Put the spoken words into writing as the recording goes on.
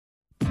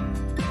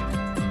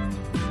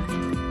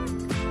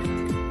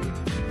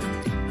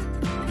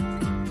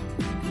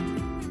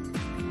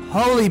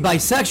Holy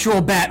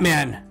bisexual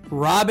Batman.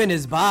 Robin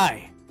is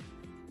bi.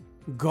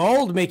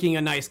 Gold making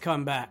a nice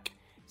comeback.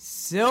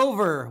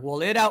 Silver,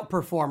 will it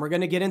outperform? We're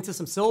going to get into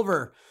some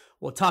silver.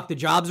 We'll talk the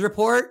jobs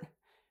report.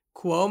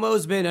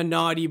 Cuomo's been a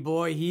naughty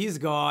boy. He's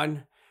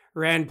gone.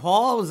 Rand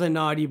Paul's a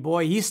naughty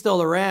boy. He's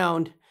still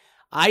around.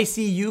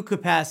 ICU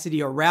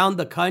capacity around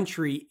the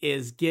country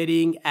is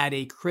getting at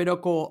a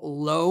critical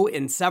low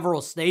in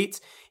several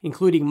states,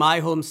 including my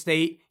home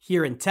state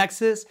here in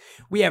Texas.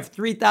 We have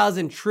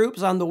 3,000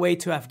 troops on the way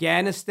to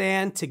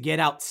Afghanistan to get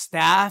out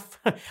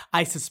staff.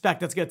 I suspect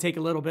that's going to take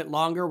a little bit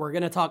longer. We're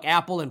going to talk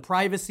Apple and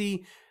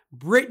privacy.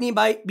 Britney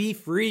might be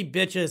free,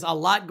 bitches. A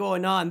lot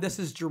going on. This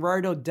is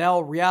Gerardo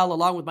Del Real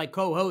along with my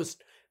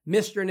co-host,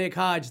 Mr. Nick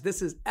Hodge.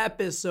 This is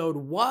episode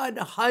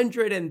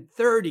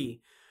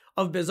 130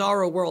 of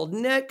Bizarro World.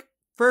 Nick,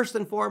 first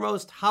and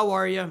foremost, how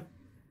are you?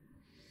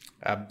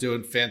 I'm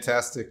doing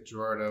fantastic,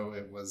 Gerardo.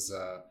 It was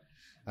a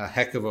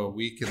heck of a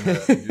week in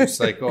the news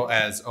cycle.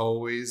 As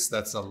always,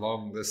 that's a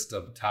long list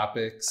of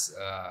topics.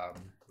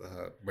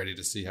 Ready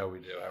to see how we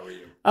do. How are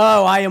you?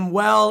 Oh, I am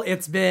well.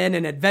 It's been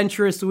an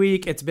adventurous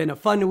week. It's been a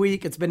fun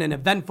week. It's been an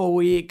eventful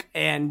week.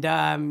 And,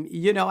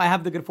 I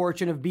have the good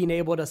fortune of being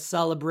able to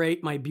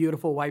celebrate my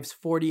beautiful wife's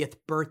 40th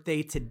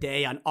birthday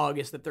today on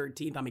August the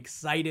 13th. I'm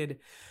excited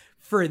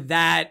for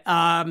that.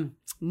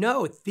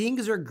 No,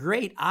 things are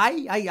great.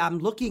 I'm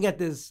looking at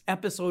this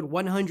episode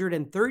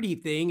 130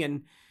 thing,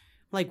 and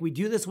like we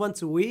do this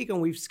once a week, and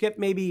we've skipped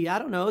maybe,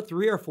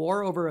 3 or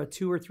 4 over a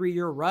 2 or 3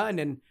 year run.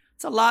 And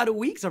it's a lot of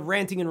weeks of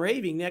ranting and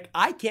raving, Nick.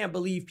 I can't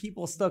believe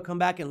people still come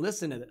back and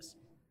listen to this.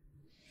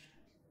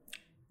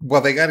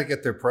 Well, they got to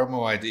get their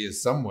promo ideas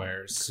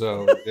somewhere.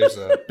 So there's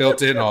a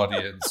built-in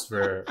audience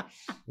for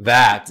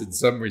that in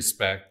some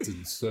respect.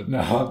 And so, no,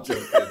 I'm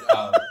joking.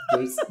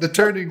 The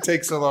turning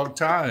takes a long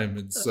time.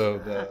 And so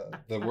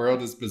the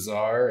world is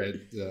bizarre.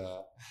 And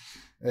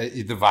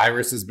the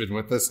virus has been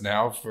with us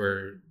now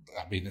for,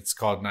 it's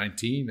called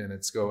 19 and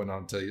it's going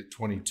on to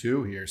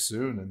 22 here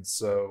soon. And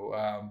so,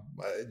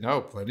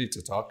 plenty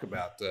to talk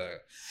about.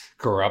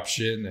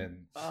 Corruption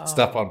and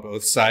stuff on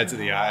both sides of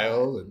the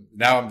aisle. And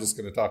now I'm just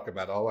going to talk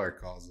about all our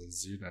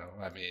causes,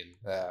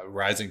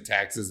 rising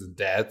taxes and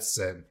debts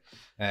and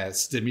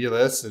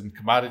stimulus and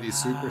commodity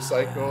super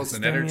cycles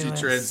and energy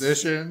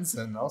transitions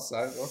and all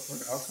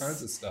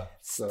kinds of stuff.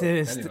 So,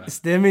 anyway.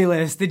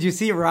 Stimulus. Did you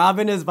see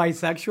Robin is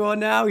bisexual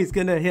now? He's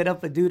going to hit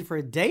up a dude for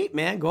a date,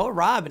 man. Go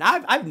Robin.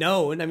 I've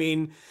known.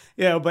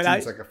 But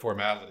seems like a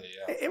formality.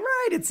 Yeah.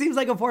 Right. It seems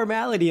like a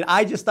formality.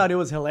 I just thought it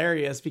was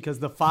hilarious because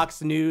the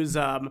Fox News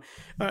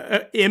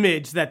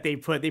image that they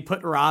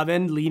put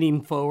Robin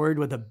leaning forward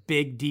with a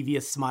big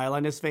devious smile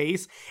on his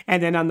face.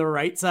 And then on the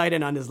right side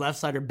and on his left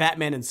side are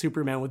Batman and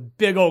Superman with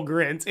big old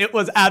grins. It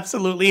was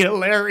absolutely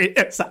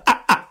hilarious.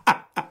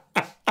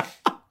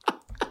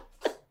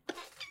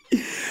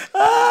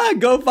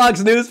 Go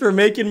Fox News for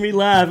making me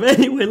laugh.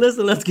 Anyway,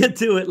 listen, let's get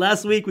to it.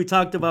 Last week we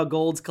talked about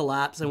gold's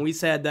collapse, and we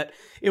said that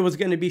it was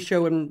going to be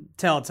show and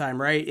tell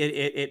time, right?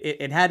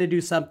 It had to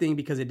do something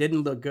because it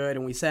didn't look good,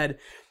 and we said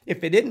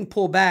if it didn't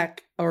pull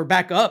back or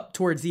back up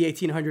towards the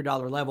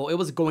 $1,800 level, it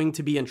was going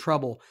to be in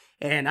trouble.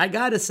 And I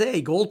gotta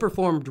say, gold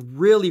performed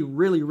really,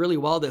 really, really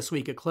well this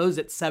week. It closed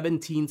at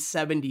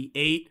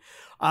 $1,778.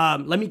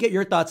 Let me get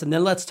your thoughts, and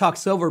then let's talk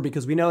silver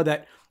because we know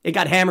that it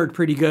got hammered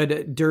pretty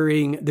good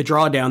during the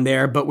drawdown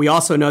there, but we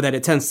also know that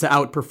it tends to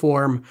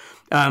outperform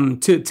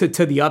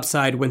to the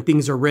upside when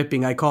things are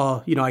ripping. I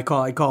call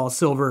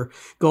silver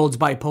gold's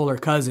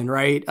bipolar cousin,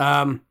 right?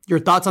 Your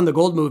thoughts on the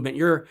gold movement?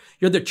 You're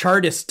the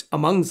chartist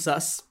amongst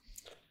us.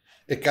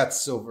 It got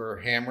silver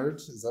hammered.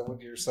 Is that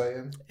what you're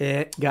saying?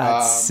 It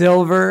got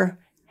silver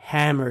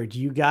hammered.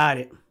 You got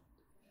it.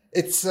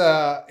 It's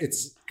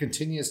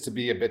continues to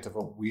be a bit of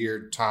a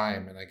weird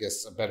time, and I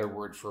guess a better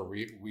word for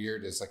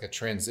weird is like a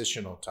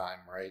transitional time,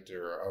 right,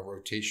 or a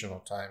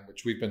rotational time,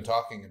 which we've been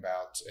talking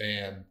about.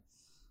 And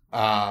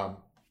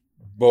not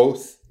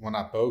both,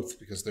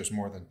 because there's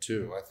more than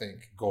two. I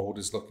think gold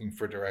is looking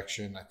for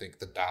direction. I think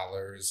the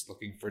dollar is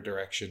looking for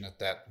direction at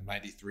that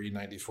 93,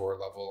 94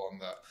 level on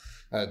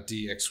the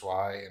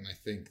DXY, and I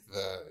think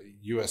the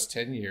US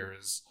 10-year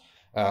is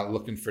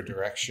looking for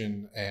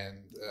direction,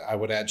 and I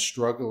would add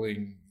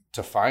struggling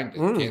to find it.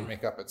 Can't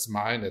make up its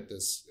mind at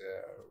this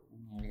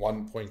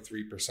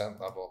 1.3%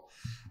 level.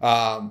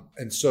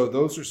 And so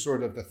those are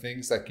sort of the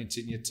things that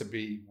continue to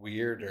be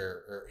weird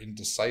or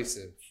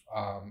indecisive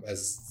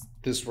as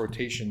this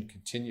rotation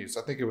continues.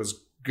 I think it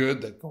was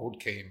good that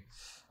gold came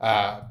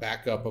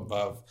back up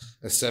above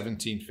a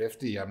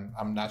 1750.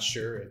 I'm not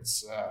sure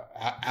it's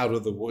out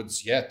of the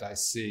woods yet. I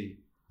see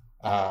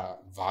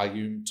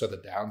volume to the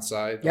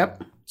downside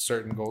on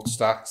certain gold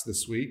stocks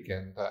this week,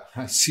 and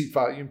I see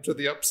volume to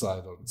the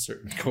upside on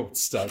certain gold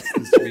stocks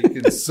this week.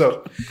 And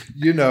so,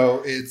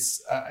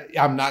 it's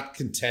I'm not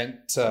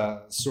content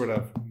to sort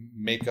of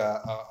make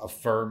a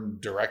firm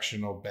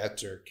directional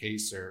bet or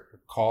case or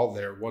call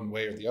there one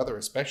way or the other,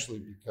 especially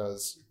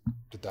because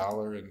the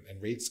dollar and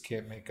rates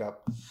can't make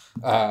up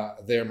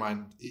their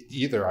mind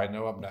either. I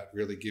know I'm not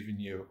really giving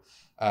you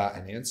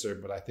an answer,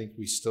 but I think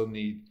we still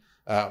need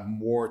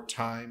more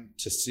time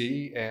to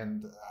see.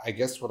 And I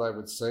guess what I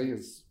would say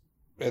is,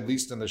 at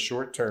least in the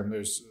short term,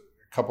 there's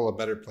a couple of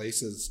better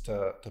places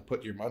to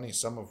put your money,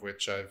 some of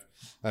which I've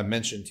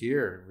mentioned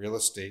here. Real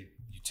estate,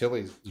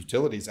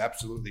 utilities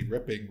absolutely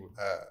ripping,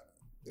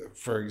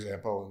 for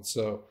example. And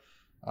so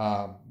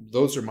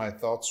those are my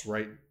thoughts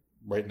right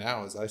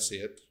now as I see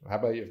it. How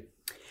about you?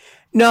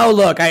 No,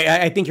 look,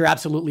 I think you're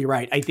absolutely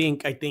right. I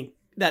think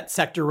that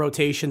sector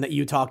rotation that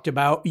you talked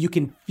about, you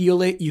can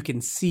feel it, you can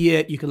see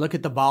it, you can look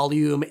at the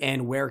volume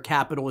and where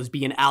capital is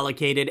being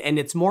allocated, and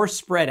it's more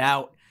spread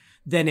out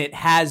than it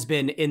has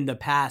been in the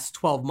past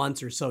 12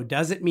 months or so.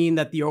 Does it mean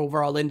that the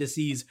overall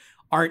indices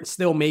aren't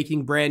still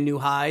making brand new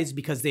highs?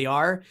 Because they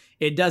are.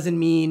 It doesn't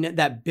mean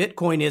that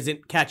Bitcoin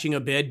isn't catching a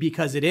bid,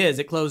 because it is.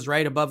 It closed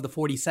right above the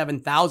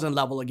 47,000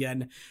 level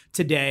again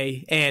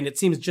today. And it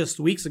seems just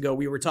weeks ago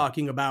we were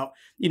talking about,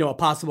 a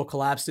possible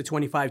collapse to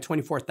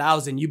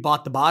 24,000. You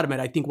bought the bottom at,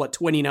 I think, what,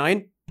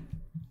 29?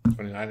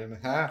 29 and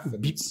a half.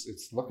 And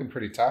it's looking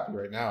pretty toppy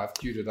right now. I've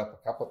queued it up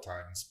a couple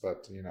times,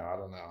 but I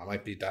don't know. I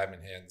might be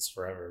diamond hands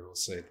forever. We'll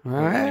see. All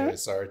right. Anyway,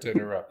 sorry to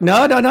interrupt.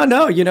 No.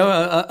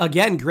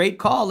 Again, great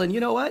call. And you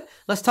know what?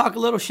 Let's talk a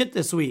little shit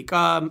this week.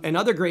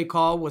 Another great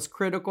call was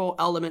Critical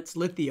Elements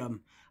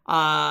Lithium.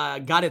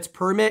 Got its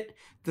permit.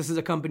 This is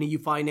a company you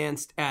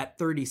financed at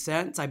 30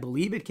 cents. I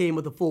believe it came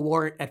with a full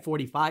warrant at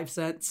 45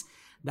 cents.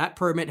 That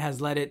permit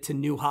has led it to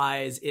new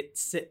highs. It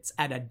sits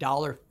at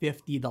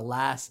 $1.50 the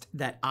last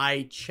that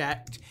I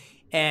checked.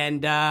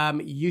 And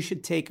you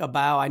should take a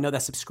bow. I know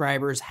that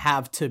subscribers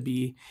have to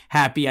be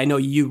happy. I know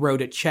you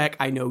wrote a check.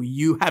 I know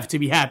you have to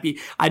be happy.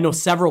 I know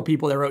several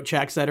people that wrote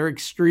checks that are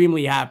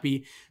extremely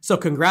happy. So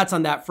congrats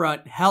on that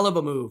front. Hell of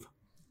a move.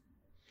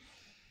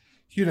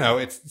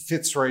 It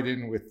fits right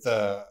in with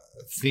the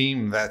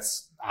theme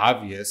that's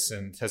obvious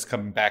and has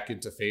come back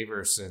into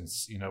favor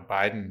since,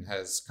 Biden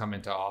has come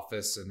into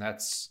office, and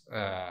that's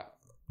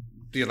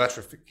the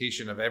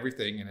electrification of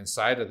everything. And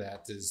inside of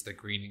that is the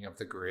greening of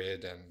the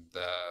grid and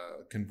the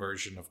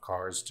conversion of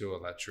cars to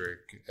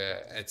electric,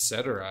 et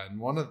cetera. And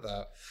one of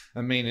the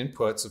main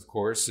inputs, of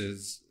course,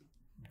 is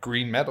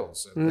green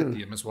metals. And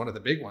lithium is one of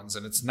the big ones,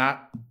 and it's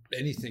not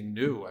anything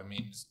new. I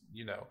mean,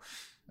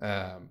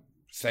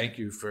 thank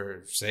you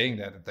for saying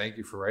that, and thank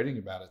you for writing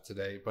about it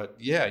today. But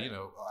yeah,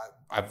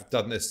 I've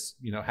done this,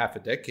 half a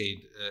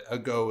decade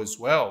ago as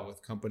well with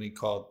a company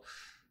called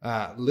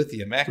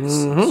Lithium X.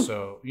 Mm-hmm.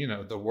 So,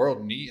 the world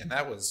and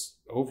that was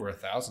over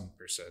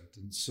 1,000%.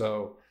 And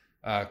so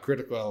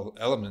Critical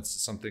Elements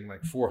is something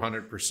like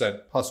 400%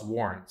 plus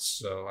warrants.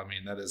 So, I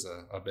mean, that is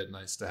a bit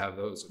nice to have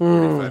those at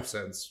 45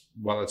 cents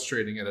while it's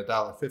trading at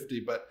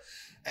 $1.50. But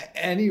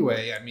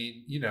anyway, I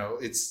mean,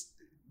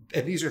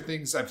 and these are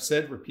things I've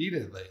said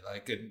repeatedly,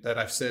 that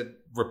I've said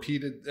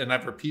repeated, and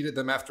I've repeated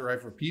them after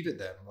I've repeated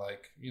them,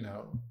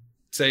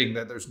 saying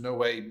that there's no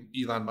way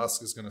Elon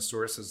Musk is going to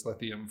source his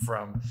lithium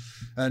from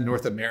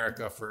North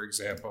America, for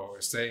example,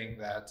 or saying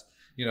that,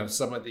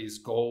 some of these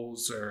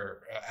goals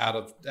are out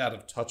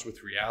of touch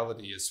with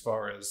reality as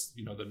far as,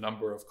 the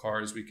number of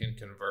cars we can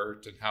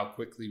convert and how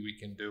quickly we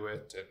can do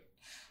it,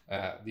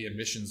 and the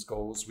emissions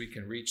goals we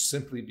can reach,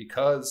 simply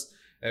because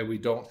we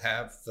don't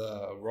have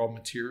the raw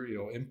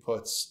material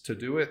inputs to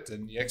do it,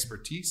 and the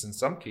expertise in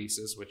some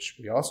cases, which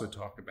we also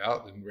talk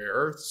about in rare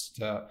earths,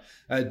 to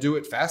do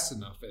it fast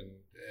enough. And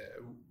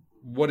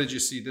what did you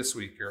see this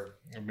week, or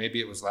maybe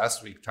it was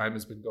last week? Time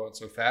has been going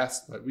so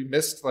fast, but we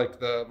missed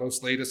the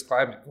most latest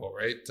climate goal,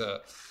 right?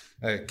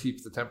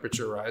 Keep the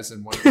temperature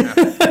rising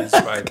 1.5 degrees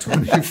by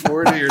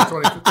 2040 or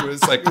 2050.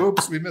 It's like,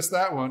 oops, we missed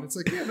that one. It's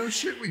like, yeah, no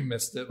shit, we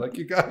missed it.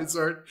 You guys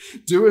aren't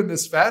doing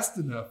this fast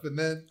enough. And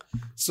then,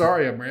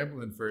 sorry, I'm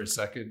rambling for a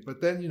second, but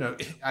then,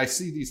 I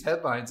see these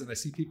headlines and I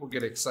see people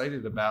get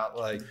excited about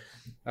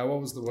what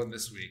was the one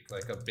this week?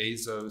 A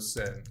Bezos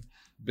and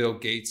Bill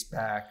Gates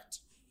backed.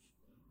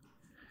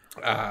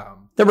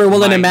 They were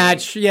willing to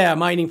match,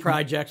 mining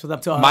projects with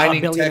up to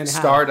mining $1.5 billion. Tech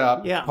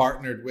startup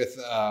partnered with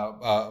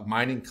a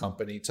mining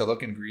company to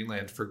look in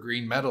Greenland for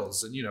green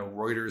metals. And,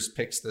 Reuters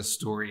picks this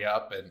story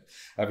up, and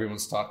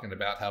everyone's talking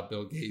about how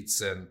Bill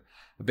Gates and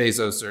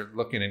Bezos are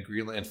looking in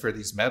Greenland for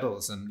these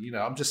metals. And,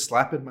 I'm just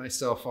slapping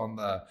myself on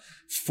the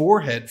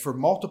forehead for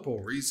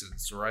multiple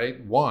reasons,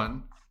 right?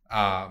 One,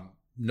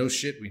 no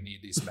shit, we need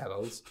these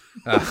metals.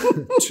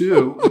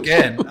 Two,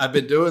 again, I've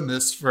been doing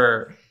this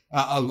for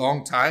a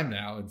long time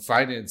now and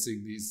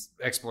financing these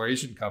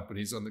exploration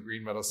companies on the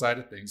green metal side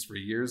of things for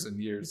years and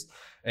years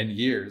and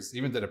years.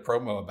 Even did a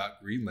promo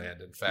about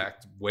Greenland, in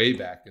fact, way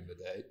back in the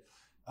day.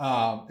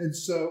 And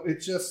so it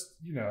just,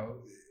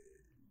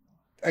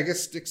 I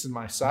guess sticks in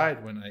my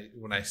side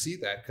when I see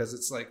that, because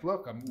it's like,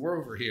 look,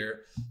 we're over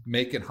here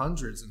making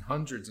hundreds and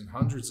hundreds and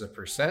hundreds of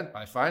 %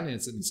 by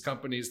financing these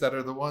companies that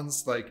are the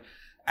ones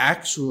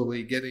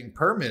actually getting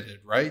permitted,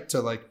 right,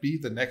 to be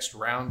the next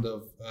round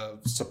of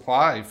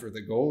supply for the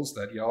goals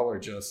that y'all are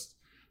just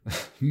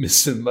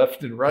missing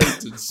left and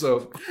right. And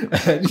so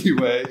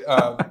anyway,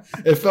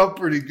 it felt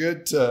pretty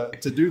good to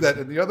do that.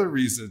 And the other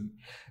reason,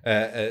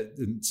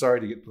 and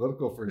sorry to get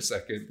political for a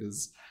second,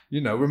 is,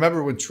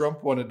 remember when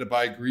Trump wanted to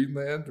buy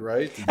Greenland,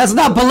 right? That's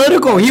not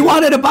political. He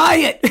wanted to buy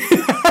it.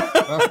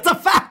 That's a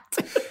fact.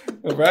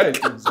 Right,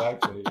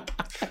 exactly.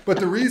 But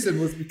the reason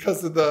was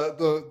because of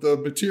the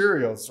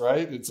materials,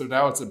 right? And so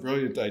now it's a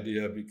brilliant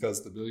idea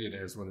because the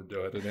billionaires want to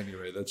do it. And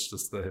anyway, that's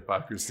just the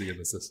hypocrisy in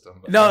the system.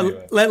 But no,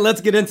 anyway.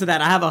 let's get into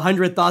that. I have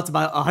 100 thoughts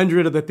about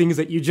 100 of the things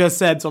that you just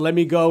said. So let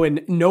me go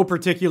in no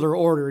particular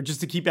order just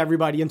to keep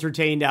everybody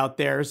entertained out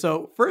there.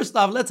 So first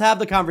off, let's have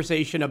the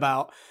conversation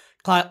about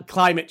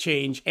climate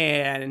change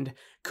and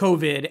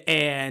COVID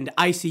and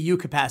ICU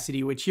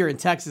capacity, which here in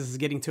Texas is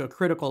getting to a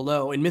critical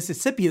low. In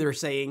Mississippi, they're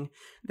saying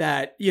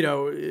that,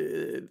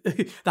 the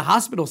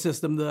hospital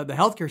system, the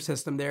healthcare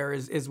system there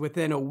is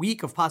within a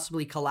week of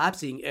possibly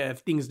collapsing if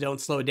things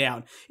don't slow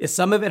down. Is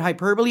some of it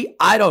hyperbole?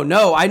 I don't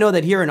know. I know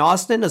that here in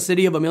Austin, a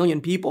city of 1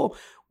 million people,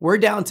 we're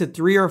down to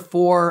 3 or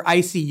 4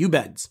 ICU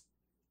beds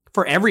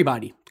for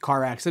everybody.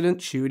 Car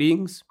accidents,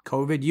 shootings,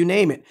 COVID, you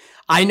name it.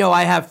 I know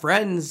I have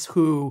friends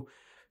who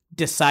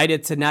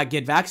decided to not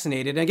get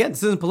vaccinated. And again,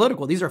 this isn't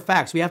political. These are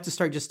facts. We have to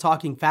start just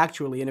talking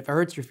factually. And if it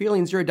hurts your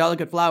feelings, you're a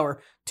delicate flower.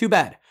 Too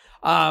bad.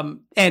 And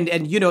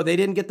they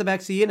didn't get the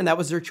vaccine and that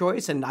was their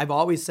choice. And I've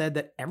always said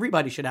that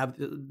everybody should have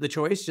the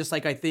choice, just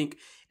like I think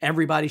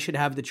everybody should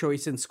have the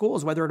choice in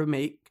schools, whether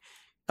to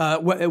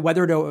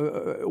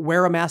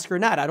wear a mask or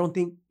not. I don't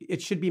think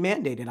it should be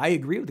mandated. I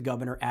agree with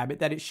Governor Abbott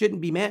that it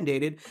shouldn't be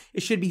mandated.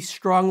 It should be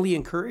strongly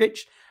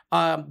encouraged.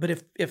 But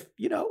if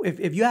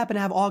you happen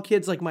to have all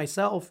kids like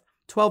myself,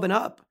 12 and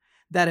up,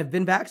 that have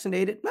been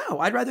vaccinated, no,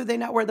 I'd rather they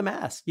not wear the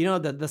mask.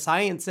 The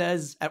science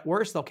says at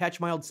worst they'll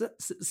catch mild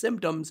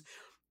symptoms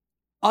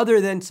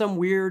other than some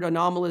weird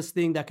anomalous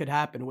thing that could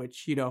happen,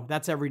 which,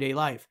 that's everyday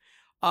life.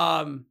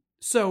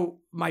 So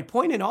my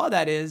point in all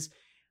that is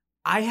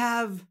I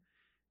have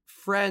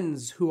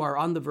friends who are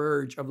on the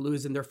verge of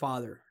losing their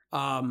father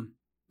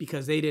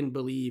because they didn't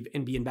believe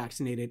in being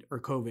vaccinated or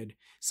COVID.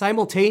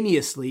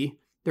 Simultaneously,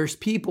 there's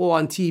people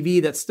on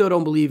TV that still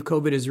don't believe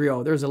COVID is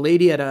real. There's a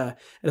lady at a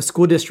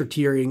school district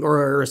hearing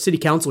or a city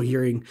council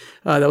hearing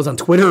that was on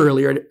Twitter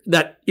earlier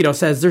that,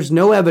 says there's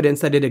no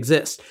evidence that it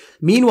exists.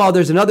 Meanwhile,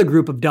 there's another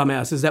group of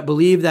dumbasses that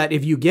believe that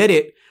if you get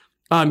it,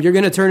 you're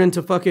going to turn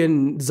into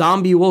fucking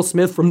zombie Will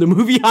Smith from the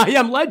movie I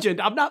Am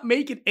Legend. I'm not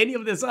making any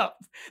of this up.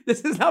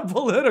 This is not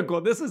political.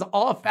 This is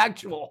all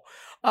factual.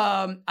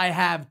 I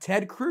have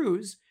Ted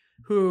Cruz,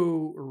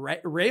 who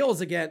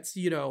rails against,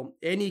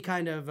 any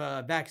kind of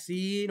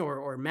vaccine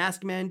or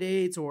mask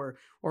mandates or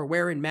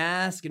wearing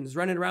masks and is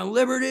running around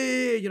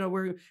liberty,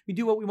 we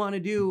do what we want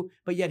to do,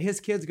 but yet his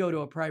kids go to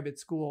a private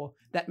school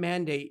that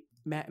mandate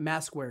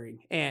mask wearing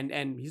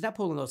and he's not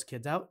pulling those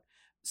kids out.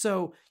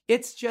 So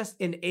it's just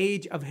an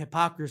age of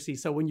hypocrisy.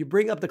 So when you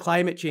bring up the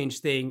climate change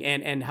thing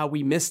and how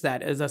we miss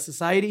that as a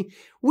society,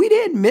 we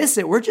didn't miss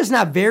it. We're just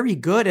not very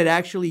good at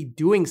actually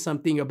doing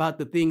something about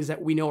the things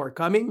that we know are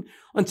coming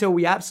until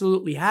we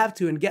absolutely have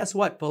to. And guess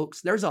what,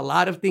 folks? There's a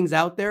lot of things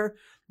out there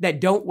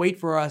that don't wait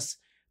for us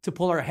to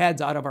pull our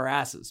heads out of our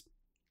asses.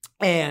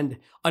 And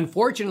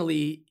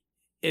unfortunately,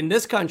 in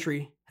this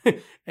country,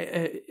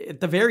 at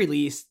the very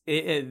least,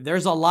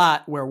 there's a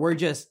lot where we're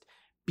just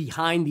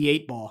behind the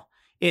 8 ball.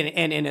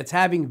 And it's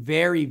having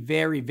very,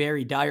 very,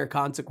 very dire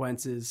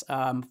consequences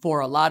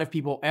for a lot of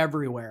people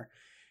everywhere.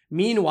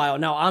 Meanwhile,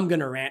 now I'm going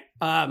to rant.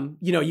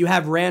 You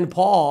have Rand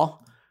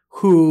Paul,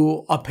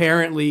 who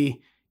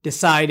apparently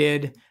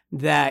decided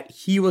that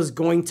he was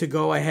going to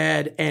go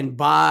ahead and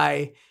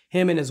buy,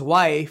 him and his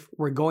wife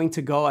were going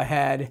to go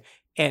ahead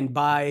and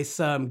buy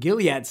some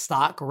Gilead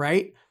stock,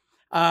 right?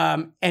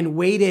 And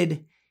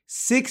waited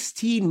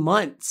 16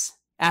 months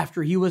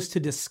after he was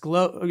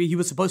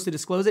supposed to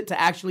disclose it,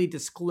 to actually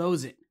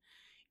disclose it.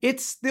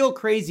 It's still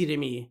crazy to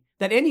me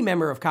that any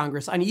member of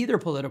Congress on either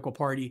political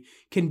party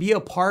can be a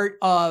part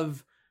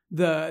of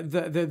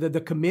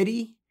the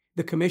committee,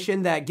 the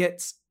commission that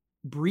gets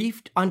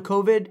briefed on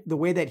COVID the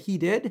way that he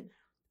did.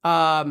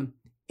 And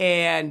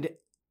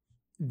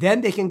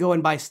then they can go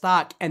and buy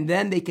stock and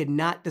then they could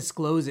not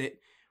disclose it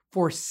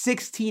for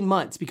 16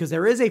 months because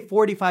there is a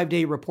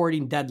 45-day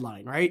reporting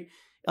deadline, right?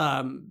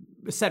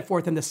 Set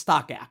forth in the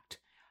Stock Act.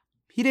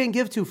 He didn't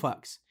give 2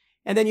 fucks.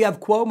 And then you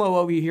have Cuomo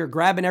over here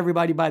grabbing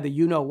everybody by the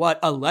you-know-what,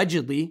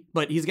 allegedly,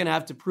 but he's going to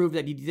have to prove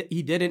that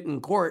he didn't in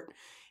court.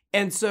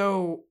 And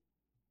so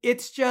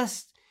it's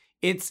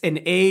an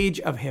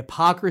age of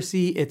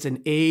hypocrisy. It's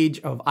an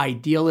age of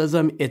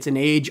idealism. It's an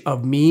age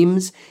of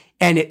memes.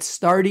 And it's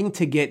starting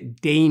to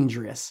get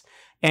dangerous.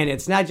 And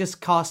it's not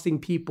just costing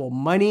people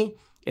money.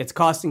 It's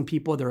costing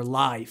people their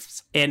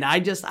lives. And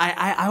I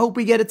hope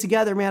we get it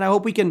together, man. I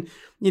hope we can,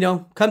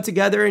 come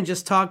together and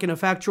just talk in a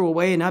factual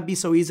way and not be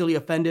so easily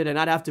offended and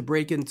not have to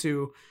break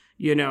into,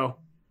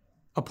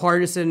 a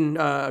partisan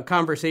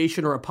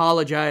conversation or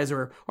apologize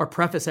or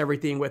preface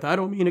everything with, I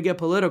don't mean to get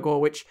political,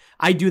 which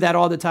I do that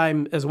all the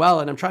time as well.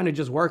 And I'm trying to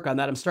just work on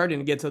that. I'm starting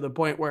to get to the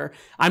point where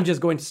I'm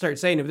just going to start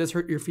saying, if this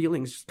hurt your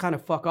feelings, just kind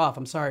of fuck off.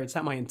 I'm sorry. It's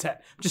not my intent.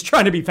 I'm just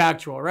trying to be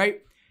factual,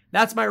 right?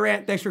 That's my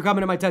rant. Thanks for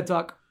coming to my TED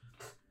Talk.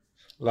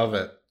 Love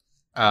it.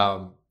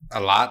 A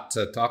lot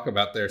to talk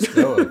about there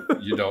still,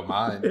 if you don't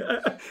mind.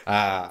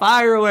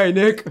 Fire away,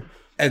 Nick.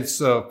 And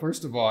so,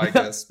 first of all, I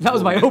guess that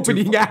was my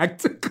opening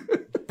act.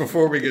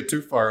 Before we get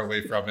too far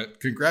away from it,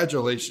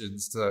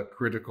 congratulations to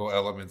Critical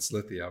Elements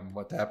Lithium.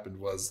 What happened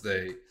was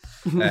they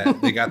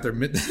got their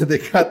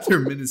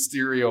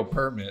ministerial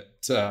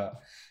permit,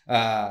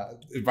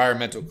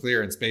 environmental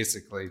clearance,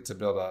 basically, to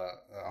build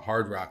a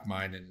hard rock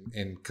mine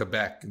in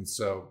Quebec, and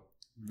so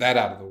that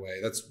out of the way.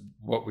 That's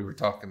what we were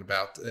talking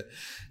about.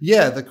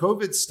 Yeah, the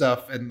COVID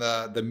stuff and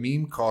the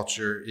meme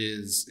culture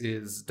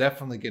is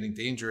definitely getting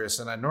dangerous.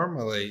 And I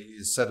normally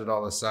set it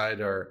all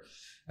aside or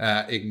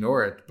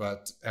ignore it,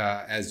 but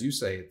as you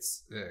say,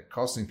 it's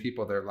costing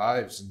people their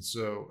lives. And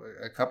so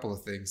a couple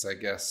of things, I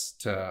guess,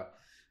 to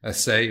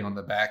say on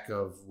the back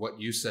of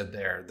what you said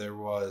there. There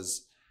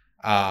was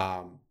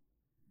a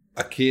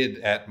kid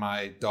at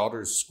my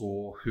daughter's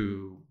school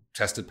who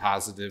tested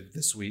positive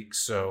this week.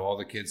 So all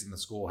the kids in the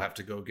school have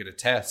to go get a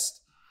test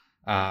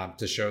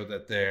to show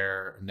that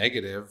they're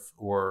negative,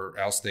 or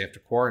else they have to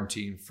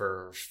quarantine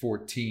for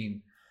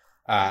 14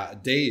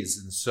 days.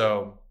 And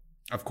so,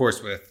 of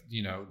course, with,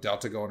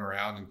 Delta going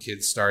around and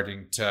kids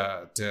starting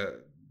to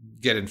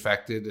get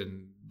infected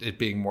and it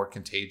being more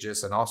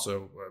contagious, and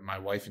also my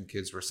wife and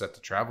kids were set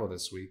to travel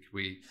this week.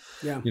 We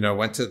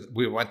went to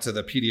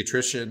the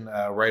pediatrician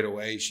right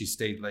away. She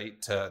stayed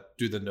late to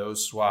do the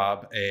nose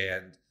swab,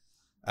 and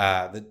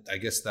I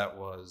guess that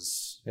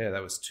was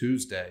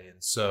Tuesday.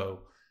 And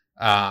so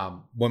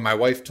when my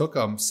wife took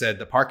them, said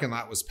the parking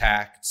lot was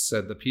packed,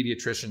 said the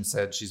pediatrician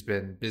said she's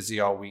been busy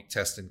all week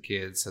testing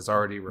kids, has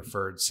already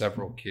referred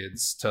several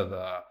kids to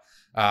the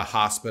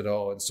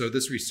hospital. And so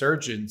this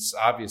resurgence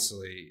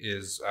obviously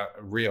is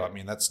real. I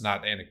mean, that's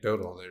not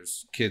anecdotal.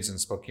 There's kids in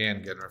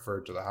Spokane getting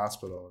referred to the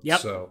hospital. Yep.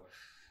 So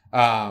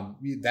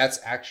that's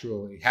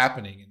actually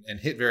happening and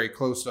hit very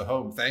close to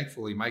home.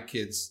 Thankfully, my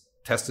kids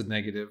tested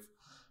negative.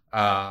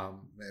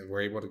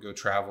 We're able to go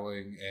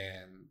traveling,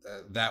 and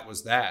that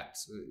was that.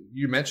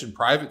 You mentioned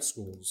private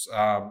schools.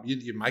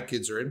 My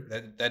kids are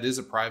in that is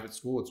a private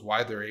school. It's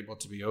why they're able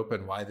to be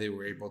open, why they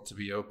were able to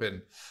be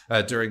open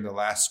during the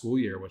last school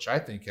year, which I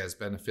think has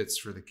benefits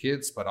for the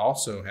kids, but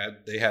also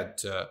they had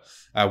to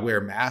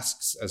wear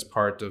masks as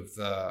part of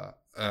the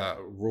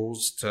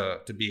rules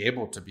to be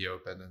able to be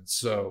open. And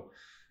so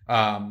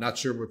not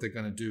sure what they're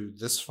going to do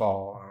this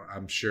fall.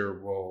 I'm sure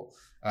we'll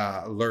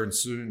learn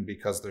soon,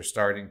 because they're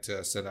starting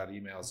to send out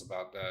emails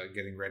about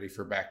getting ready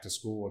for back to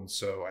school. And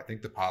so I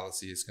think the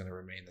policy is going to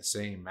remain the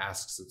same,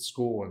 masks at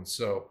school. And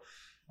so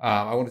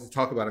I wanted to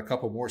talk about a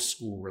couple more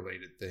school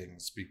related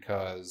things,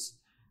 because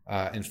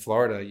in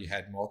Florida, you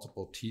had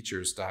multiple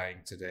teachers dying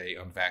today,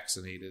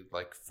 unvaccinated,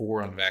 like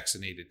 4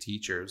 unvaccinated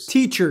teachers.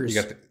 Teachers.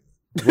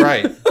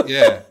 Right.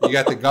 Yeah. You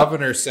got the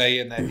governor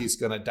saying that he's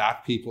going to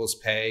dock people's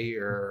pay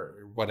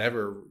or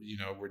whatever,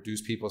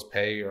 reduce people's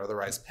pay or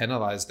otherwise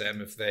penalize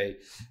them if they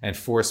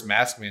enforce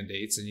mask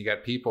mandates. And you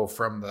got people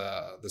from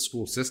the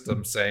school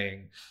system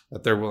saying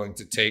that they're willing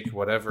to take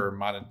whatever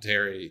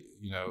monetary,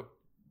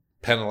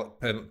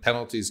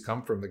 penalties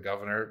come from the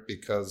governor,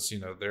 because,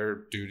 their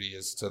duty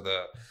is to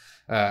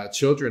the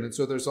children. And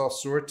so there's all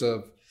sorts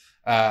of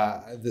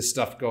this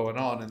stuff going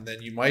on. And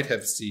then you might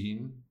have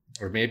seen,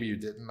 or maybe you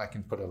didn't, I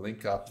can put a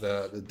link up,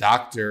 the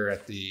doctor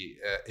at the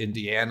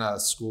Indiana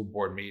school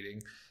board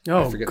meeting.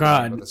 Oh, I forget God.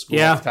 the name of the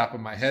school off the top of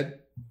my head,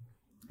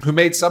 who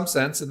made some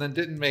sense and then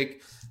didn't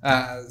make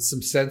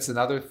some sense in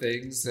other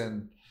things.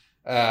 And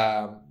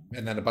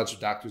then a bunch of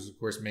doctors, of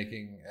course,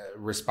 making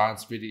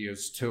response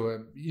videos to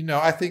him.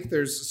 I think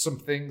there's some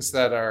things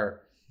that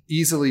are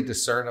easily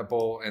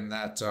discernible and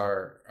that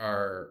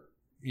are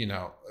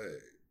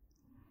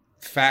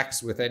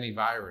facts with any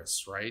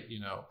virus, right?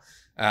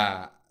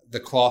 The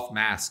cloth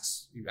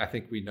masks, I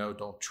think we know,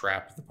 don't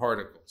trap the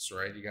particles,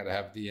 right? You got to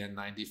have the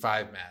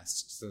N95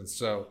 masks. And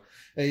so,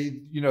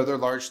 they're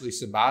largely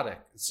symbolic.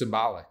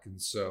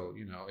 And so,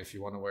 if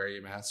you want to wear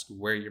your mask,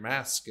 wear your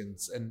mask. And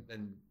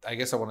I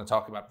guess I want to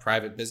talk about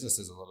private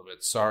businesses a little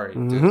bit. Sorry.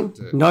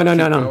 Mm-hmm. No.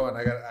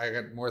 I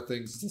got more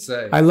things to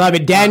say. I love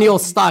it. Daniel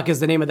Stock is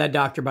the name of that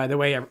doctor, by the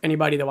way.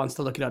 Anybody that wants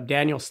to look it up,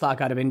 Daniel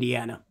Stock out of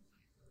Indiana.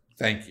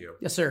 Thank you.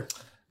 Yes, sir.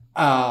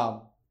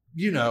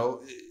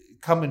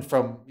 Coming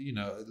from,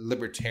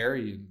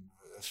 libertarian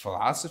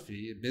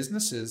philosophy,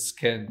 businesses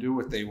can do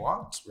what they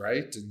want,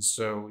 right? And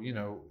so,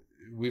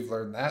 we've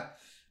learned that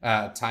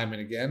time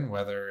and again,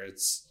 whether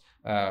it's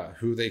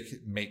who they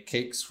make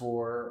cakes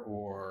for,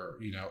 or,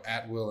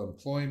 at-will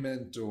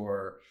employment,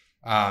 or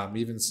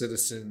even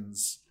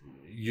Citizens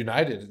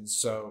United, and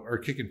so, or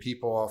kicking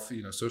people off,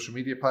 social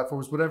media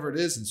platforms, whatever it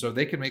is. And so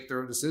they can make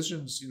their own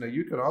decisions.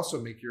 You can also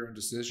make your own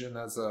decision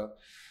as a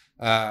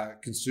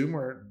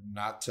consumer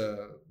not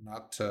to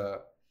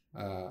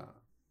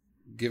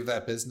give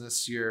that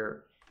business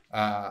your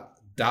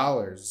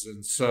dollars.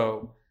 And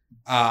so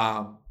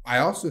I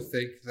also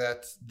think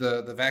that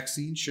the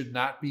vaccine should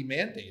not be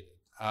mandated.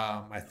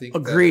 I think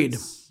agreed.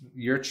 That's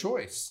your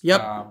choice.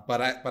 Yep.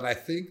 But I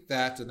think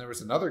that, and there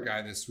was another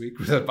guy this week.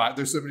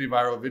 There's so many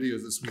viral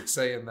videos this week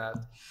saying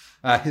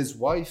that his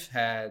wife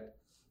had,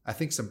 I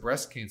think, some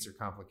breast cancer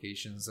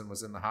complications and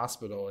was in the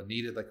hospital and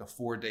needed like a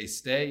 4-day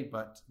stay,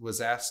 but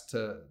was asked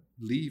to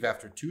leave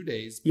after 2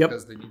 days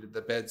because they needed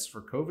the beds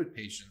for COVID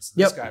patients.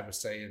 And this guy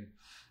was saying,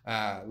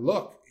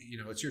 look,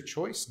 it's your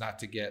choice not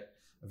to get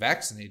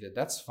vaccinated.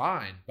 That's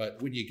fine. But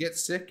when you get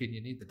sick and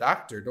you need the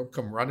doctor, don't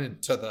come running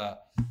to the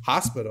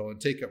hospital and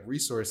take up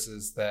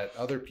resources that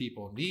other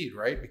people need,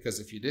 right? Because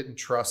if you didn't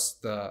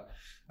trust the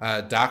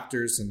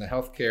doctors in the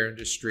healthcare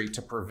industry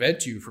to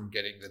prevent you from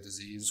getting the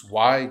disease,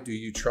 why do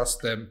you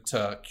trust them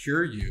to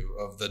cure you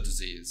of the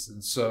disease?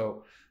 And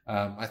so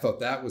I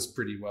thought that was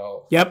pretty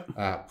well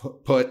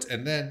put.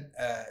 And then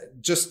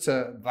just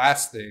to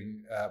last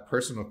thing,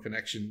 personal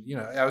connection,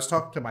 I was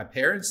talking to my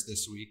parents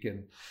this week,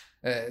 and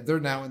they're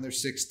now in their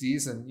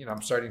 60s, and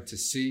I'm starting to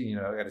see,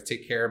 I got to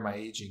take care of my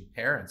aging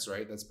parents,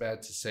 right? That's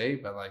bad to say,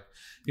 but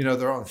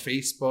they're on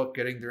Facebook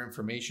getting their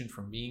information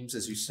from memes,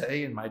 as you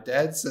say. And my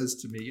dad says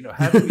to me,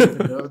 how do we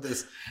even know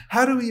this?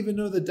 How do we even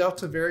know the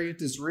Delta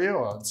variant is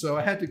real? And so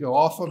I had to go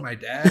off on my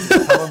dad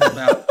and tell him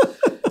about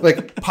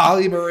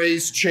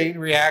polymerase chain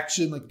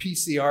reaction,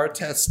 PCR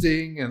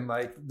testing. And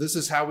this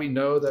is how we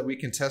know that we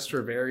can test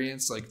for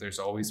variants. There's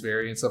always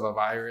variants of a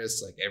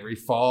virus. Every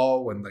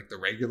fall when the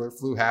regular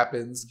flu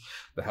happens,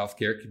 the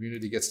healthcare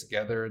community gets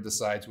together and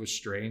decides which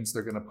strains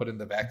they're going to put in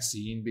the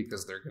vaccine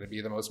because they're going to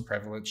be the most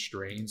prevalent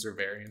strains or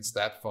variants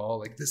that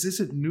fall. This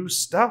isn't new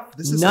stuff.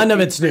 This is none of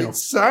it's new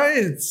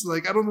science.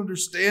 I don't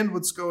understand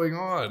what's going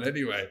on.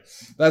 Anyway,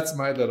 that's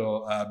my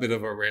little bit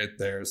of a rant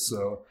there.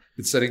 So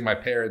been sending my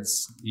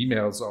parents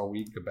emails all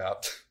week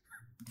about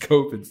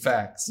COVID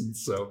facts. And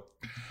so,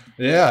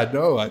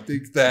 I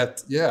think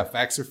that,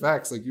 facts are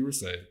facts, like you were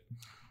saying.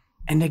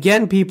 And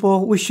again,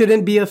 people, we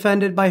shouldn't be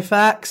offended by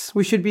facts.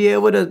 We should be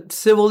able to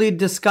civilly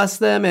discuss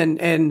them,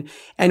 and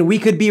we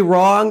could be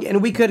wrong,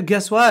 and we could,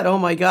 guess what? Oh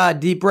my God,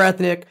 deep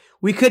breath, Nick.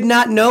 We could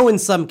not know in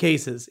some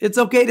cases. It's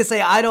okay to say,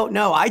 I don't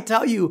know. I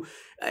tell you,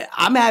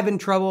 I'm having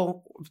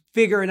trouble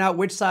figuring out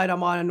which side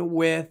I'm on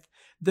with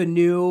the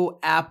new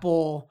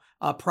Apple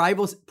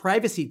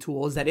privacy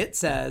tools that it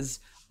says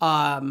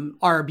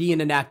are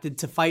being enacted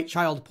to fight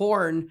child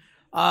porn,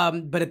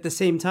 but at the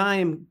same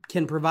time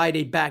can provide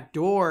a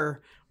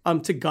backdoor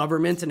to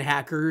governments and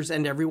hackers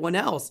and everyone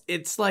else.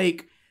 It's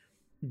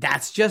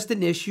that's just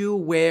an issue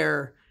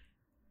where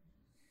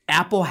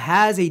Apple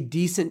has a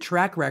decent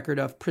track record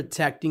of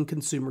protecting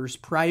consumers'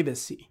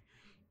 privacy.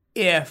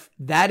 If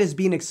that is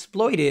being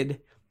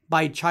exploited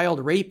by child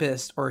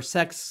rapists or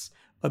sex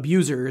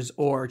abusers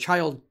or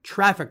child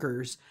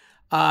traffickers,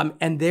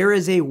 and there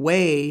is a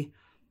way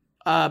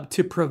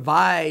to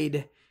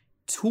provide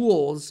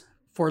tools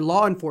for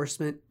law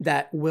enforcement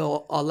that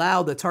will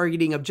allow the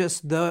targeting of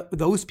just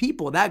those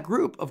people, that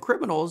group of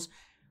criminals,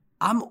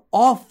 I'm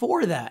all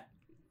for that.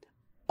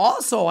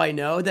 Also, I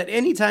know that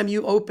anytime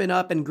you open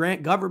up and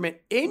grant government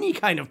any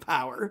kind of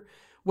power,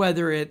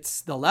 whether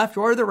it's the left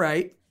or the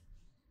right,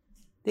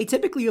 they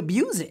typically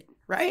abuse it,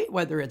 right?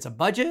 Whether it's a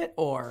budget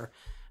or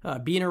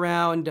being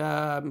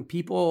around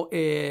people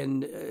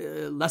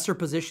in lesser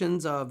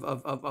positions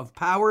of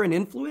power and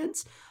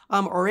influence,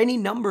 or any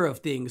number of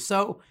things.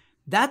 So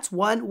that's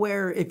one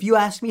where if you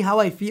ask me how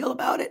I feel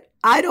about it,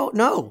 I don't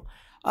know.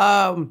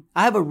 I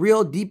have a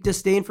real deep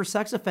disdain for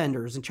sex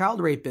offenders and child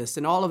rapists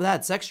and all of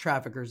that, sex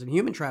traffickers and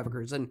human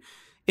traffickers. And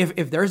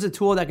if there's a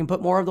tool that can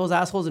put more of those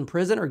assholes in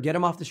prison or get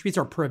them off the streets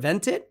or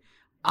prevent it,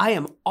 I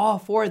am all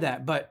for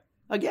that. But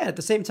again, at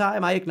the same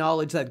time, I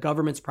acknowledge that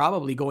government's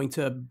probably going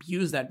to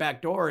abuse that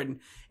back door. And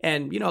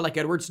like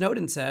Edward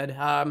Snowden said,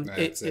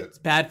 it's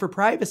bad for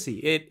privacy.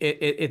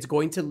 It's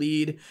going to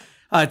lead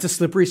to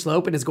slippery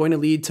slope, and it's going to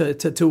lead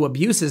to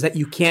abuses that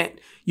you can't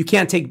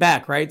take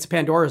back, right? It's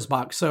Pandora's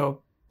box.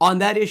 So on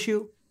that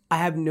issue, I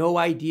have no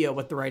idea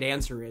what the right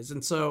answer is.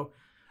 And so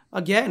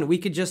again, we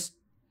could just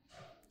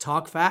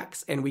talk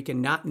facts, and we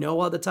can not know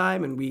all the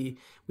time, and we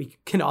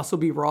can also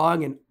be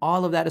wrong, and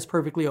all of that is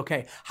perfectly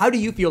okay. How do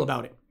you feel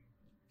about it?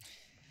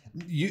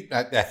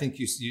 I think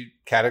you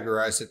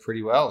categorize it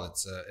pretty well.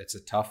 It's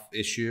a tough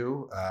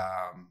issue.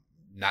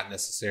 Not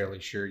necessarily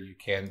sure you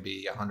can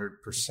be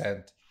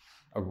 100%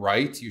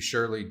 right. You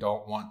surely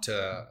don't want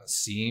to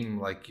seem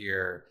like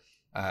you're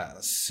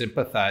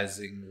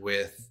sympathizing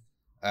with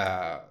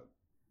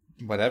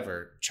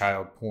whatever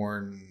child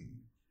porn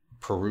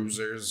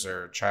perusers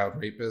or child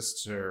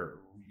rapists or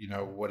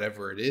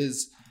whatever it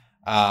is.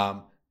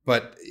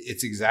 But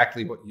it's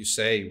exactly what you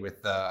say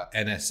with the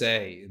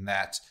NSA, in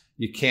that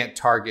you can't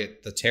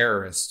target the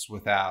terrorists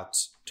without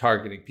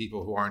targeting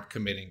people who aren't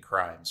committing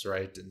crimes,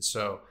 right? And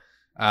so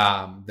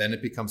then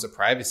it becomes a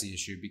privacy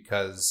issue,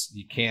 because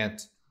you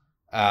can't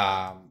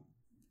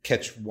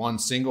catch one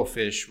single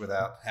fish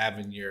without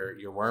having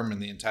your worm in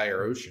the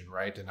entire ocean,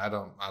 right? And I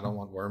don't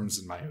want worms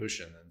in my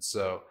ocean. And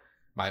so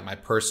my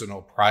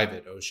personal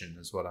private ocean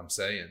is what I'm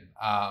saying.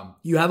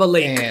 You have a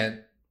lake.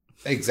 And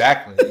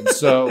exactly. And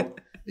so,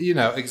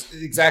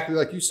 exactly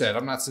like you said,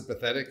 I'm not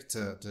sympathetic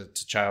to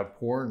child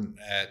porn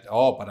at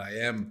all, but I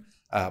am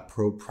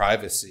pro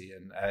privacy.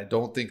 And I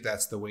don't think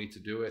that's the way to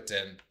do it.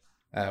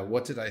 And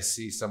what did I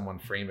see someone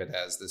frame it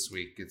as this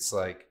week? It's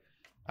like,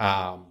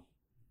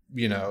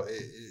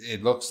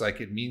 it looks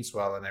like it means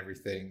well and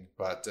everything,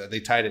 but they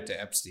tied it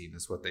to Epstein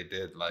is what they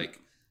did. Like,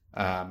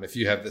 if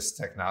you have this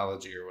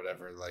technology or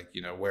whatever, like,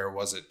 where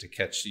was it to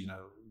catch,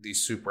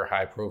 these super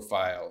high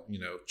profile,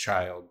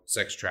 child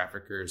sex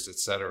traffickers,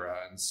 etc.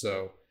 And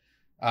so,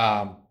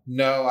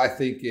 no, I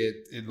think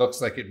it looks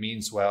like it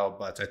means well,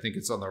 but I think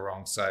it's on the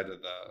wrong side of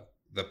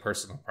the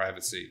personal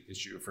privacy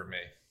issue for me.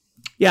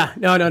 Yeah,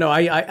 no.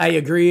 I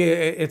agree.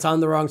 It's on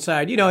the wrong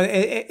side,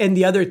 and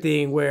the other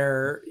thing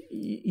where,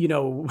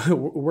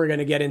 we're going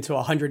to get into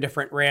 100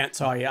 different rants.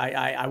 So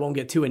I won't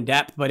get too in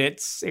depth, but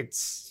it's,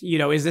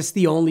 is this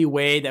the only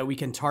way that we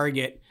can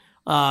target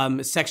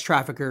sex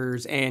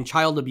traffickers and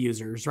child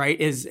abusers, right?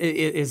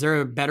 Is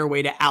there a better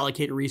way to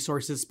allocate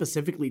resources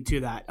specifically to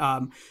that?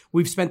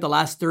 We've spent the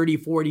last 30,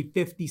 40,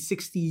 50,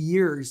 60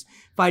 years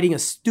fighting a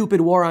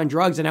stupid war on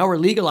drugs, and now we're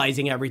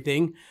legalizing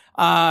everything.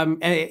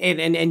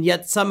 And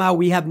yet somehow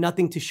we have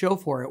nothing to show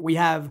for it. We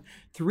have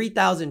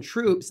 3,000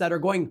 troops that are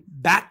going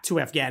back to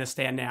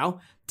Afghanistan now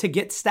to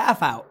get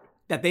staff out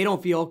that they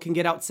don't feel can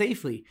get out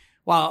safely.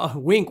 While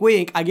wink,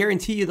 wink, I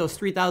guarantee you those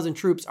 3,000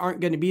 troops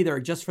aren't going to be there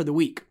just for the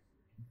week.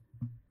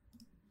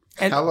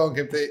 And how long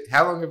have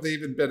they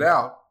even been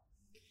out?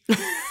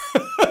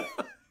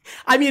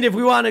 I mean, if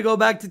we want to go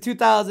back to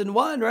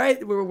 2001,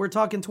 right? We're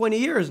talking 20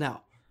 years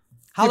now.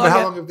 How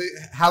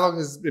long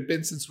has it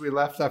been since we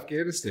left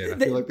Afghanistan?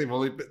 I feel like they've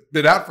only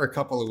been out for a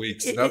couple of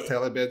weeks.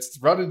 Taliban's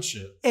running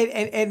shit.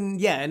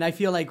 And I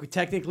feel like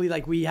technically,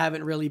 like, we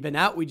haven't really been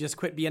out. We just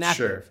quit being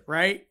active, sure.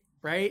 Right?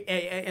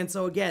 And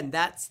so again,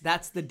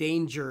 that's the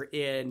danger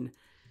in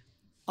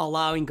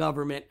allowing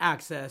government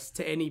access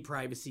to any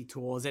privacy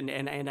tools.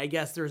 And I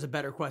guess there's a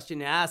better question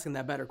to ask, and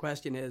that better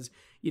question is,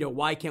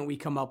 why can't we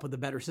come up with a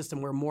better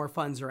system where more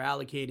funds are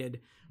allocated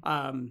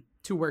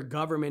to where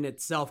government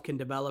itself can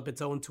develop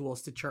its own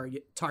tools to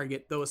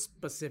target those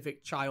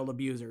specific child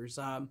abusers?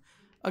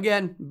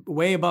 Again,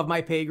 way above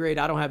my pay grade.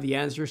 I don't have the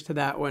answers to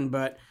that one,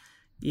 but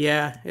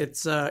yeah,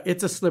 it's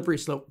a slippery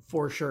slope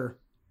for sure.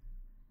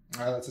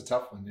 That's a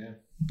tough one, yeah.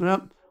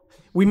 Yep.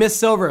 We missed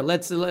silver.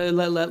 Let's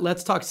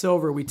talk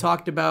silver. We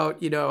talked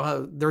about,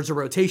 how there's a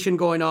rotation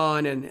going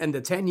on, and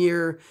the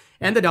 10-year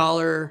and the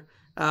dollar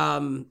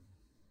and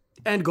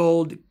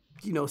gold,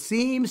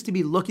 seems to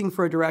be looking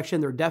for a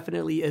direction. There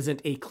definitely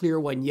isn't a clear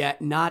one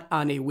yet, not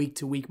on a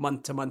week-to-week,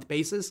 month-to-month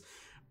basis.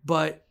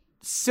 But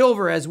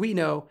silver, as we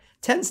know,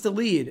 tends to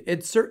lead.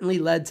 It certainly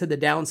led to the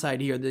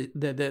downside here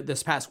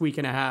this past week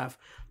and a half.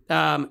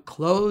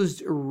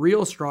 Closed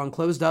real strong,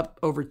 closed up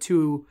over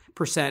 2%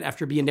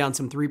 after being down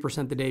some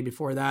 3% the day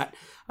before that.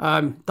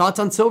 Thoughts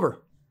on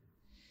silver?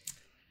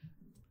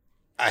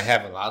 I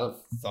have a lot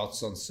of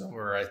thoughts on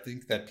silver. I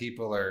think that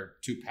people are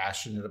too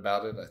passionate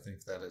about it. I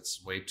think that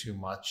it's way too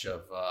much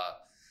of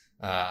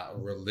a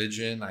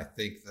religion. I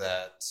think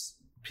that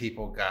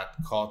people got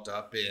caught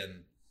up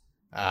in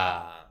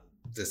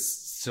this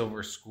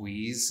silver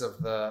squeeze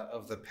of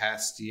the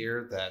past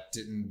year that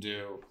didn't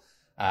do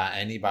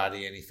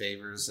anybody any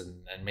favors and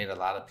made a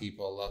lot of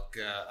people look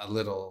a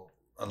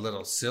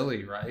little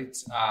silly, right?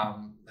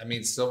 I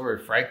mean, silver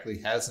frankly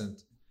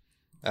hasn't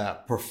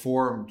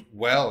performed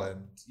well,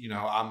 and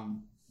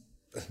I'm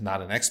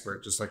not an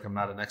expert, just like I'm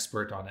not an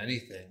expert on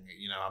anything.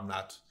 I'm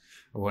not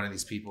one of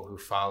these people who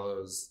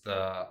follows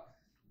the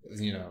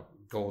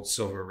gold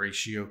silver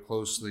ratio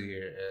closely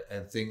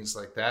and things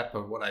like that.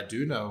 But what I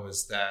do know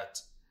is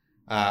that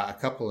a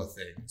couple of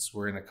things.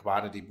 We're in a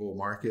commodity bull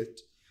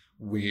market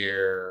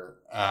where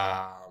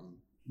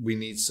we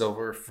need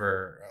silver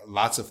for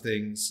lots of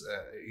things,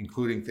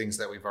 including things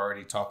that we've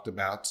already talked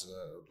about,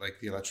 like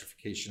the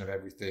electrification of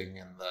everything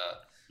and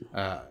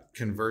the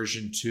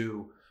conversion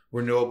to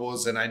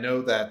renewables. And I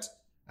know that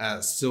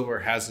silver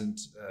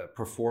hasn't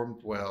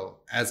performed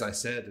well, as I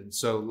said. And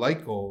so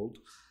like gold,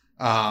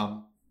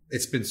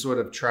 it's been sort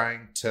of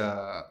trying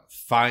to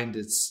find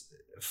its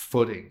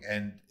footing,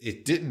 and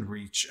it didn't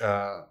reach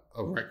a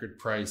record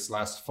price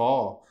last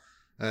fall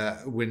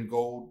when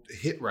gold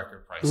hit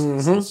record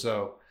prices. Mm-hmm. And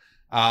so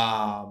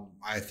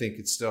I think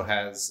it still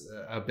has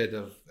a bit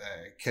of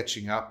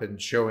catching up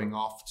and showing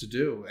off to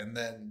do. And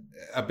then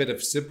a bit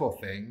of simple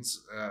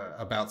things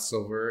about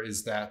silver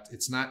is that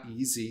it's not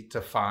easy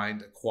to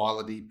find a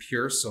quality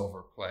pure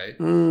silver play.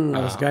 I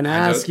was going to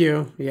ask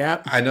you.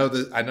 Yeah. I know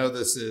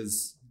this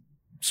is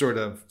sort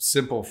of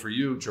simple for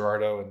you,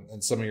 Gerardo,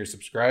 and some of your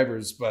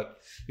subscribers, but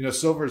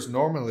silver is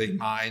normally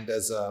mined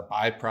as a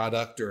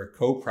byproduct or a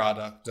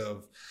co-product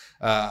of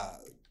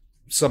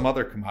some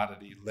other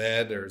commodity,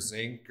 lead or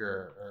zinc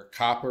or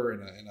copper in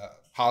a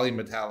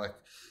polymetallic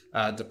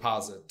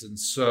deposit. And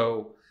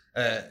so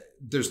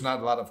there's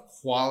not a lot of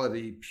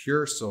quality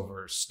pure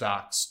silver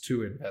stocks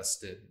to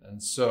invest in.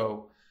 And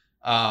so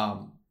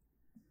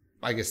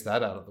I guess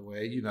that out of the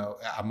way,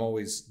 I'm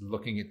always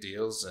looking at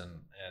deals and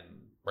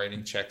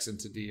writing checks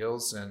into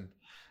deals, and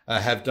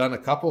have done a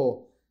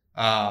couple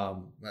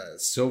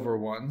silver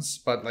ones,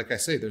 but like I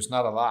say, there's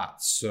not a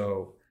lot.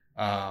 So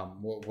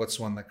what's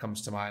one that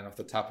comes to mind off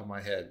the top of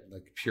my head?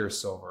 Like pure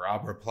silver,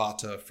 Abra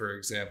Plata, for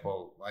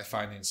example, I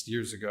financed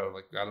years ago,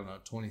 like, I don't know,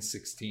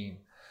 2016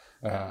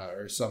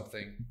 or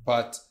something.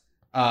 But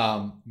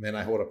then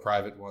I hold a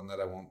private one that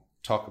I won't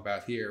talk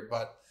about here.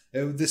 But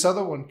this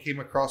other one came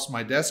across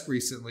my desk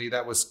recently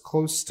that was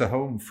close to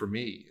home for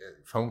me.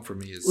 Home for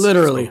me is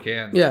literally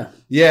Spokane.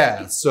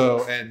 Yeah.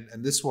 So and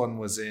this one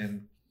was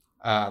in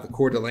the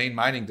Coeur d'Alene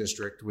mining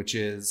district, which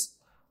is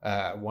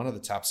one of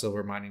the top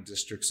silver mining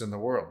districts in the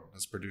world.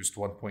 Has produced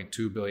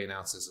 1.2 billion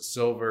ounces of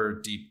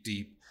silver,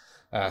 deep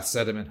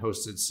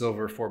sediment-hosted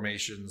silver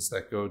formations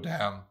that go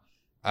down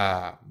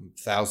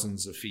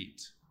thousands of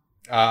feet.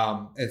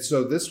 And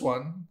so this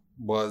one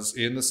was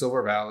in the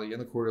Silver Valley in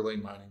the Coeur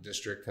d'Alene mining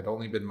district, had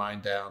only been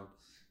mined down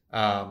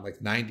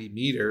like 90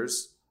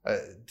 meters.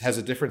 It has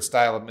a different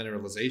style of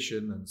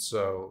mineralization, and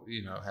so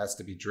has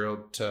to be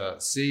drilled to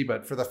see.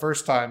 But for the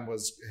first time,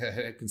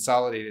 had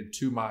consolidated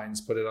two mines,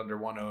 put it under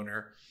one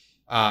owner,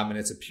 and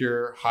it's a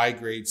pure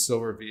high-grade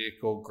silver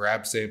vehicle.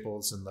 Grab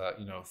samples in the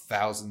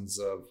thousands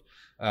of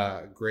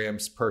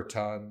grams per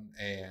ton,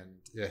 and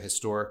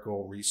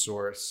historical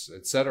resource,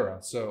 etc.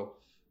 So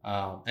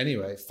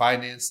anyway,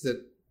 financed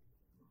it,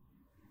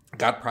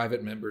 got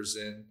private members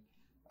in.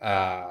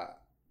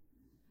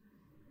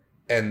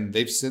 And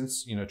they've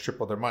since,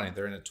 tripled their money.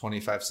 They're in at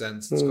 25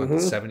 cents. It's gone to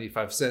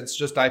 75 cents.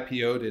 Just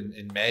IPO'd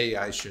in May,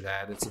 I should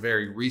add. It's a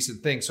very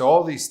recent thing. So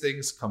all these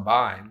things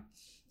combined,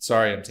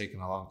 sorry, I'm taking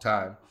a long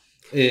time.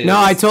 No,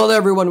 I told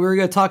everyone we were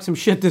going to talk some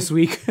shit this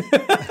week.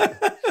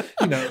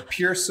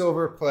 Pure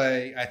silver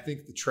play. I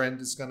think the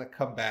trend is going to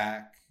come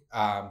back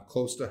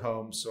close to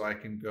home so I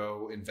can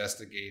go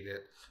investigate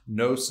it.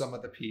 Know some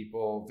of the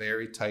people,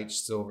 very tight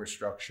silver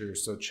structure.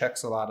 So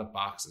checks a lot of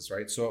boxes,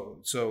 right?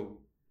 So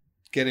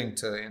getting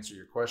to answer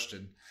your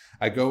question,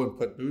 I go and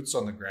put boots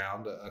on the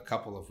ground a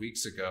couple of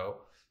weeks ago,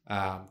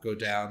 go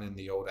down in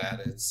the old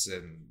adits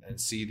and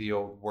see the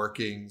old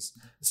workings,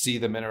 see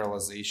the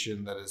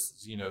mineralization that is,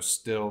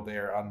 still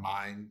there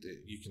unmined.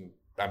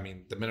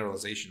 The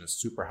mineralization is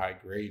super high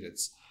grade.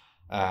 It's,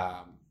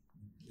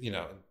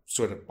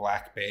 sort of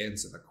black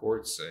bands in the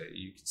quartz.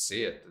 You can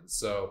see it. And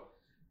so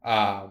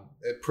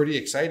pretty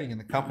exciting.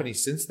 And the company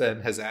since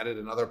then has added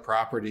another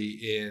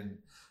property in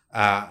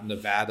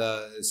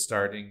Nevada, is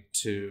starting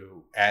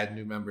to add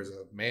new members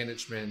of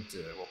management.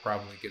 We'll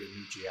probably get a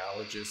new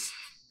geologist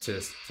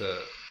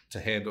to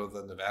handle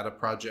the Nevada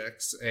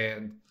projects.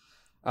 And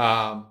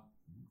I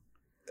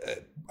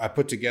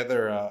put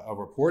together a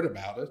report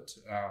about it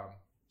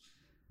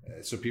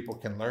so people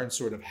can learn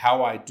sort of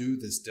how I do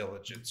this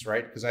diligence,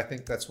 right? Because I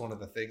think that's one of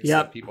the things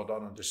that people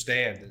don't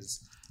understand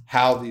is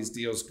how these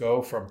deals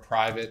go from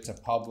private to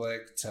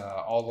public to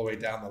all the way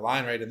down the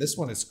line, right? And this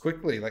one is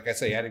quickly, like I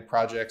say, adding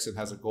projects and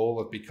has a goal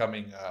of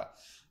becoming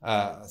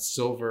a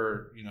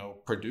silver,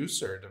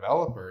 producer,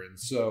 developer. And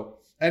so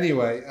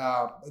anyway,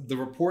 the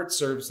report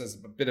serves as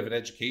a bit of an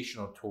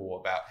educational tool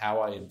about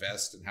how I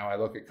invest and how I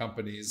look at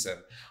companies and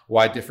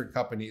why different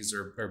companies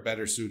are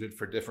better suited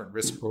for different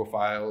risk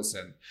profiles.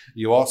 And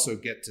you also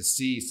get to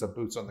see some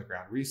boots on the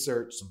ground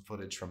research, some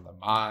footage from the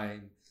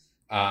mine.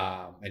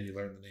 And you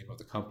learn the name of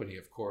the company,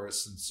 of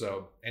course. And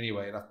so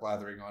anyway, enough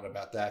blathering on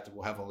about that.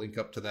 We'll have a link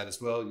up to that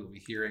as well. You'll be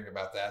hearing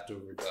about that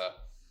over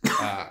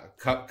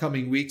the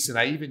coming weeks. And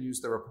I even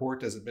use the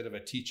report as a bit of a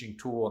teaching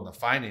tool on the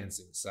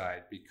financing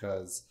side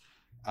because,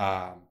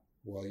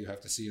 you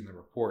have to see in the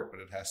report, but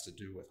it has to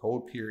do with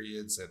hold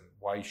periods and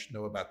why you should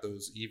know about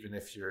those, even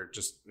if you're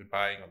just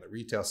buying on the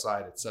retail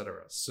side, et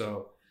cetera.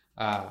 So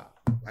I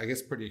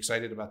guess pretty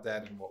excited about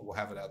that, and we'll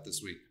have it out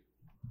this week.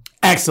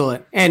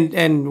 Excellent.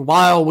 And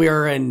while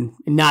we're in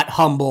not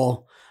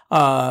humble,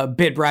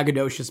 bit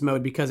braggadocious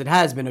mode, because it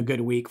has been a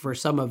good week for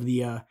some of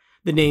the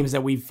names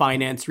that we've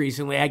financed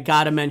recently, I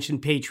got to mention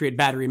Patriot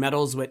Battery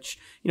Metals, which,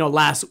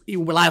 last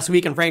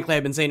week, and frankly,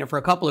 I've been saying it for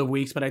a couple of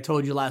weeks, but I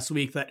told you last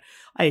week that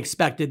I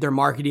expected their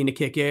marketing to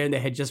kick in. They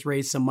had just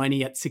raised some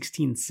money at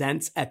 16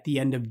 cents at the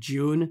end of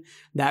June.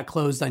 That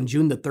closed on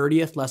June the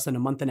 30th, less than a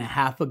month and a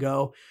half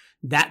ago.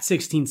 That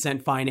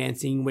 16-cent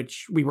financing,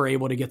 which we were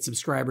able to get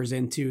subscribers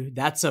into,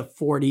 that's a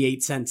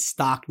 48-cent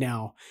stock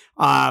now.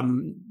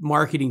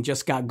 Marketing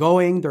just got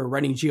going. They're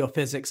running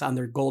geophysics on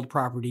their gold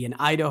property in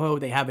Idaho.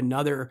 They have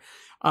another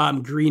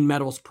green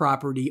metals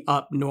property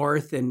up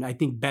north, and I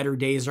think better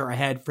days are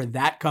ahead for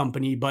that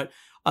company. But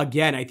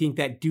again, I think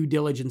that due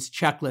diligence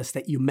checklist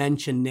that you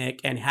mentioned,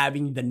 Nick, and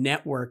having the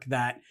network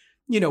that,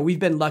 we've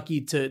been lucky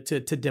to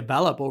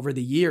develop over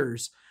the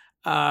years,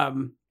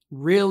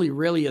 really,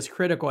 really is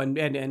critical.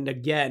 And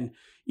again,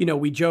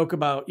 we joke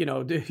about,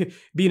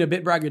 being a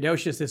bit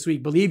braggadocious this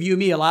week. Believe you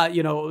me, a lot,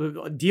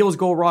 deals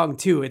go wrong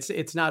too.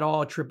 It's not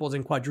all triples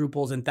and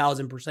quadruples and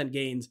 1,000%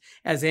 gains,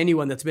 as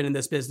anyone that's been in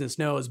this business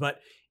knows, but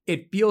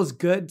it feels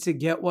good to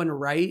get one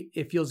right.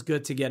 It feels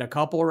good to get a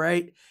couple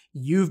right.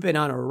 You've been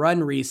on a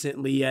run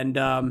recently, and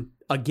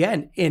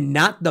again, in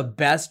not the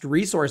best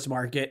resource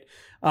market,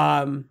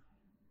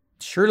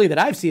 surely that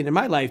I've seen in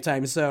my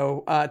lifetime.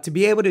 So to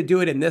be able to do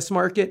it in this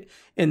market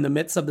in the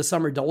midst of the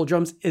summer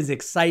doldrums is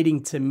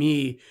exciting to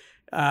me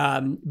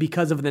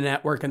because of the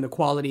network and the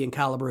quality and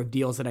caliber of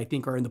deals that I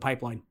think are in the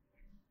pipeline.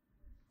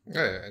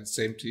 Yeah, and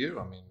same to you.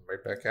 I mean,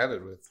 right back at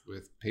it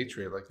with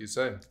Patriot, like you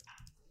say.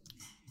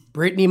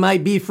 Britney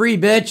might be free,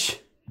 bitch.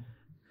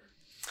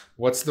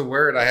 What's the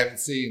word? I haven't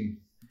seen.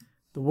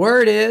 The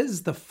word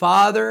is the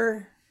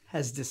father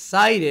has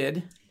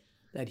decided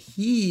that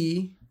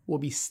he will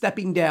be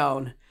stepping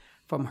down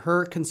from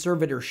her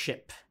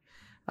conservatorship.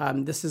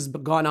 This has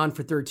gone on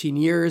for 13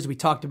 years. We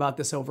talked about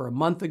this over a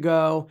month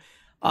ago.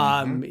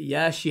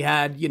 Yeah, she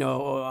had,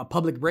 a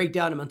public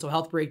breakdown, a mental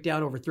health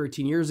breakdown over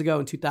 13 years ago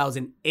in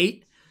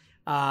 2008.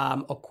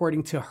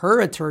 According to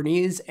her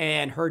attorneys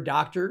and her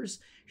doctors,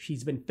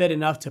 she's been fit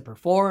enough to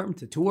perform,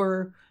 to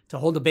tour, to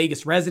hold a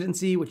Vegas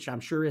residency, which I'm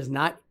sure is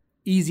not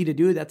easy to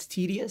do. That's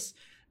tedious.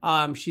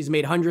 She's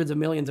made hundreds of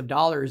millions of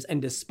dollars.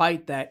 And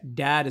despite that,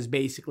 dad has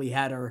basically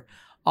had her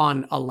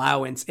on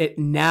allowance. It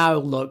now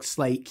looks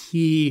like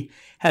he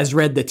has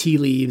read the tea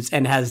leaves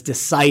and has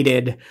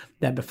decided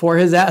that before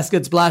his ass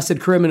gets blasted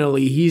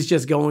criminally, he's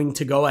just going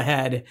to go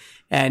ahead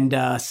and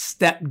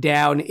step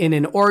down in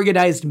an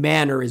organized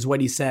manner, is what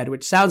he said,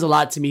 which sounds a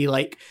lot to me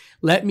like,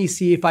 let me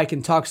see if I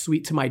can talk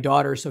sweet to my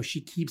daughter so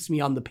she keeps me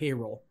on the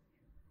payroll.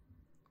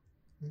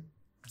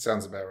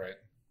 Sounds about right.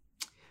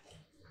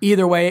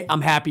 Either way,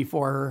 I'm happy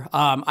for her.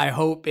 I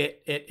hope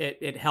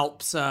it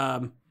helps.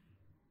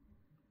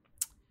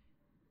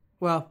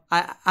 Well,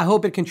 I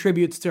hope it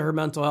contributes to her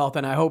mental health,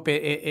 and I hope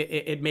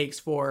it makes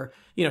for,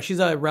 she's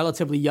a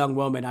relatively young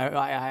woman.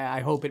 I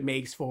hope it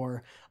makes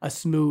for a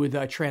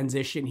smooth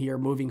transition here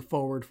moving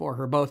forward for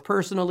her, both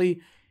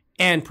personally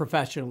and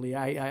professionally.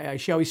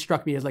 She always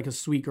struck me as like a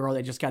sweet girl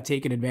that just got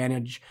taken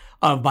advantage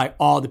of by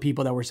all the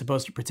people that were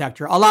supposed to protect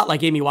her. A lot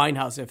like Amy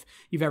Winehouse, if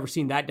you've ever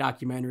seen that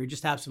documentary,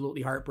 just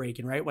absolutely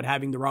heartbreaking, right? What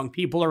having the wrong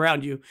people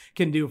around you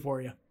can do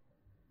for you.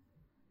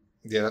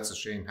 Yeah, that's a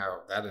shame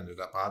how that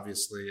ended up,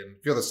 obviously.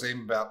 And feel the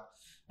same about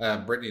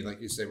Britney. Like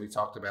you said, we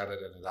talked about it,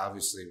 and it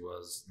obviously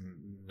was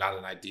not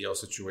an ideal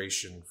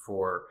situation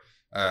for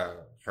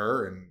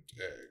her, and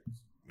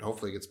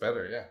hopefully it gets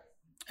better, yeah.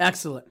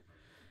 Excellent.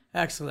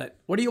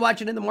 What are you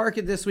watching in the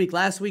market this week?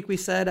 Last week we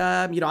said,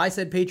 I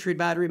said Patriot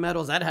Battery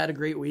Metals. That had a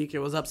great week. It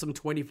was up some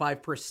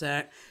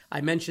 25%.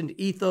 I mentioned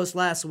Ethos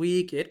last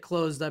week. It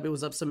closed up. It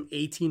was up some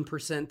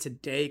 18%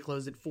 today.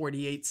 Closed at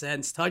 48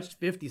 cents. Touched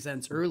 50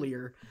 cents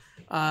earlier.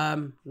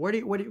 What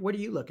are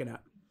you looking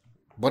at?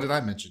 What did I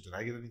mention? Did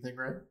I get anything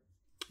right?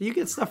 You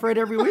get stuff right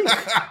every week.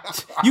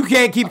 You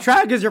can't keep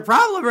track is your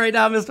problem right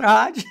now, Mr.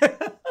 Hodge.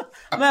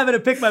 I'm having to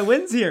pick my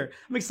wins here.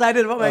 I'm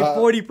excited about my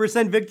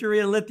 40% victory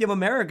in Lithium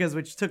Americas,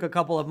 which took a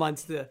couple of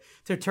months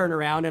to turn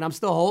around, and I'm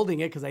still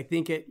holding it because I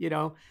think it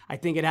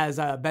has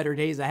better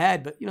days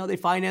ahead. But they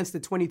financed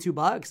at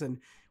 $22, and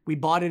we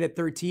bought it at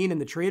 13 in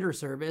the trader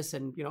service,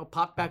 and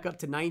popped back up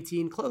to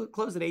 19,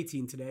 closed at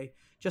 18 today,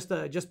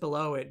 just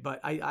below it.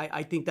 But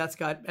I think that's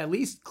got at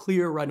least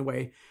clear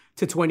runway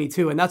to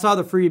 22, and that's all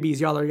the freebies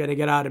y'all are gonna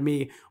get out of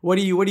me. What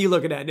are you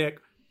looking at, Nick?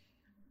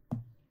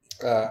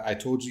 I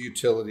told you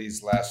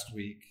utilities last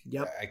week.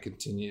 Yep. I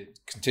continued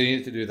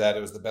to do that. It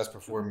was the best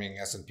performing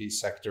S&P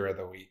sector of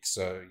the week.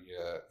 So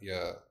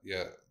yeah.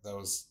 That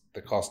was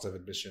the cost of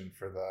admission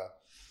for the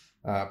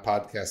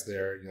podcast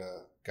there. You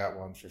got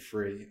one for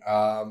free.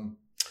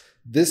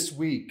 This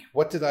week,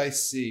 what did I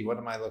see? What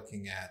am I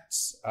looking at?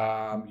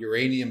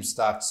 Uranium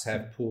stocks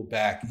have pulled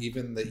back.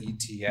 Even the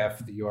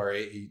ETF, the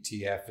URA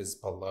ETF is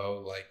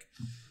below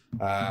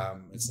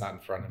it's not in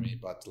front of me,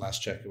 but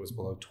last check it was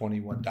below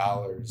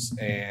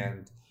 $21.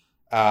 And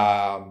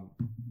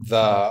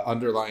the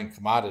underlying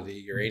commodity,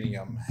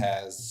 uranium,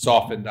 has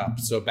softened up.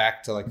 So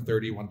back to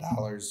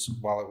 $31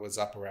 while it was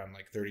up around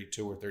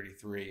 32 or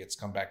 33. It's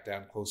come back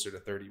down closer to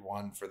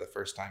 31 for the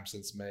first time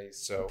since May.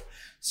 So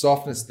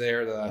softness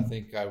there that I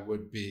think I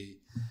would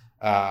be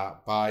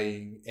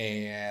buying.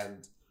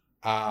 And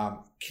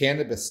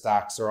cannabis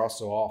stocks are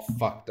also all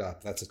fucked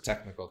up. That's a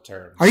technical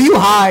term. Are you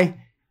high?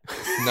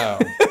 No.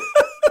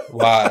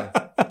 Why?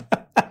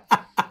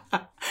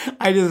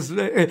 That's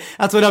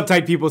what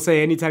uptight people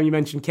say anytime you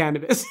mention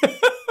cannabis.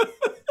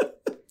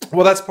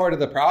 Well, that's part of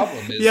the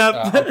problem is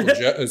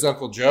Yep.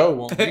 Uncle Joe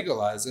won't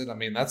legalize it. I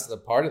mean, that's the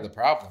part of the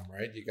problem,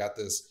 right? You got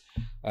this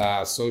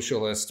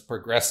socialist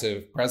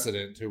progressive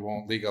president who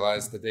won't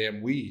legalize the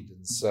damn weed.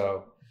 And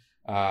so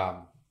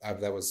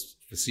that was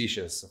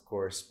facetious, of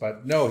course,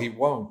 but no, he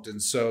won't.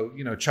 And so,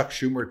 Chuck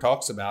Schumer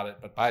talks about it,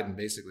 but Biden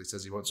basically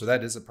says he won't. So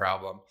that is a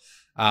problem.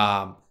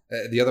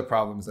 The other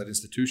problem is that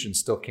institutions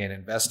still can't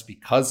invest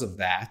because of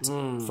that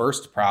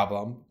first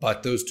problem.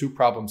 But those two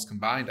problems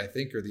combined, I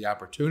think, are the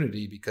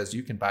opportunity because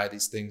you can buy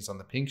these things on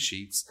the pink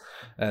sheets,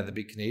 the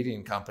big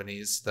Canadian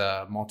companies,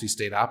 the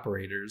multi-state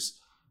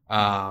operators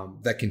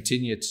that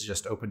continue to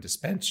just open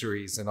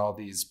dispensaries in all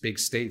these big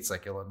states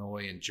like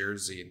Illinois and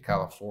Jersey and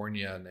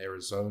California and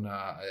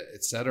Arizona,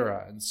 et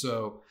cetera. And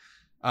so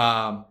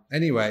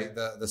Anyway,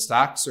 the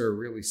stocks are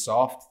really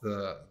soft.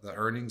 The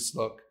earnings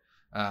look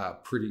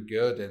pretty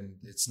good, and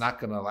it's not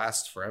going to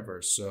last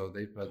forever. So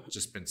they've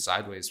just been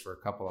sideways for a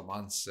couple of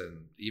months,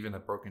 and even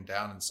have broken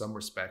down in some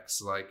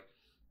respects. Like,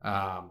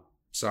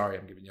 sorry,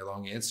 I'm giving you a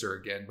long answer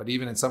again, but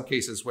even in some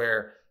cases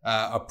where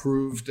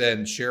approved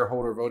and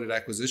shareholder voted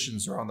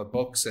acquisitions are on the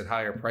books at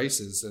higher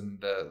prices,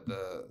 and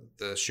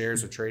the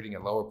shares are trading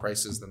at lower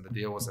prices than the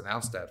deal was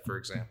announced at, for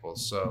example.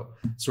 So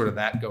sort of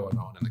that going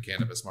on in the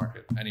cannabis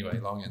market. Anyway,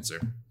 long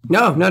answer.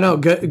 No.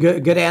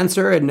 Good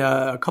answer. And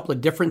a couple of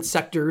different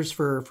sectors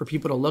for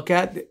people to look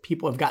at.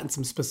 People have gotten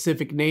some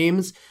specific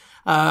names,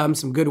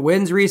 some good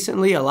wins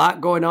recently, a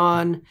lot going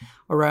on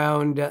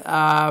around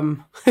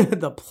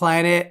the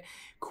planet.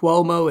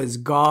 Cuomo is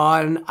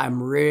gone.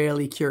 I'm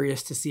really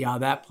curious to see how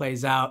that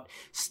plays out.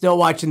 Still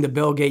watching the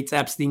Bill Gates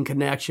Epstein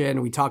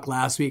connection. We talked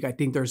last week. I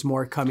think there's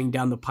more coming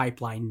down the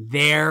pipeline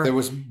there. There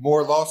was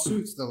more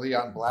lawsuits. There's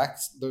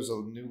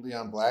a new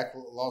Leon Black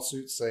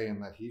lawsuit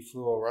saying that he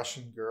flew a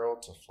Russian girl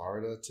to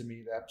Florida to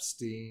meet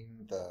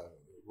Epstein.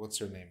 What's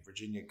her name?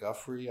 Virginia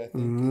Giuffre, I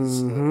think,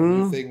 is the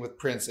new thing with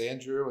Prince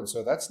Andrew. And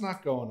so that's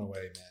not going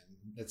away,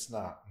 man. It's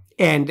not.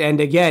 And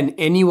again,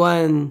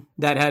 anyone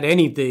that had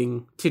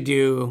anything to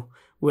do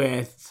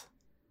with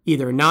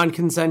either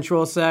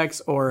non-consensual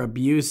sex or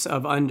abuse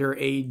of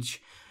underage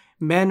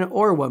men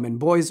or women,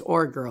 boys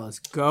or girls,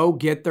 go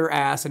get their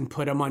ass and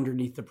put them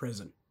underneath the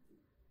prison.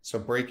 So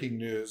breaking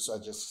news,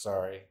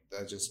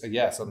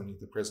 yes, underneath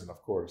the prison,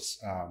 of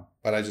course.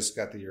 But I just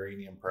got the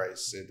uranium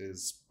price. It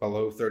is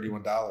below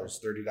 $31,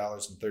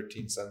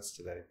 $30.13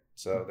 today.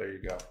 So there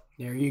you go.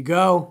 There you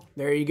go.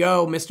 There you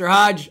go. Mr.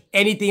 Hodge,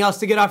 anything else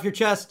to get off your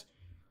chest?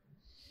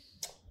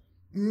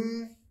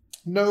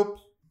 Nope.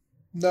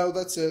 No,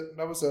 that's it.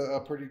 That was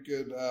a pretty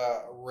good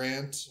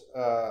rant.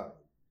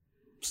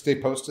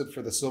 Stay posted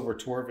for the Silver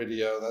Tour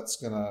video. That's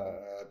going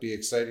to be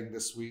exciting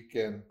this week.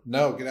 And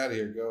no, get out of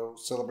here. Go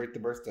celebrate the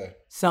birthday.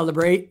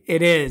 Celebrate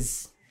it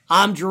is.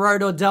 I'm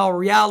Gerardo Del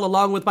Real,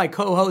 along with my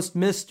co-host,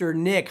 Mr.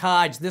 Nick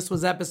Hodge. This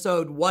was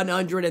episode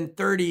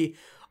 130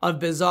 of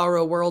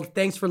Bizarro World.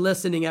 Thanks for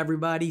listening,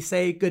 everybody.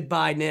 Say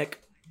goodbye,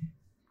 Nick.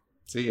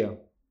 See ya.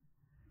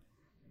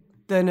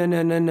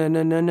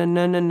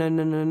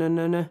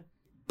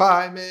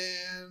 Bye,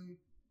 man.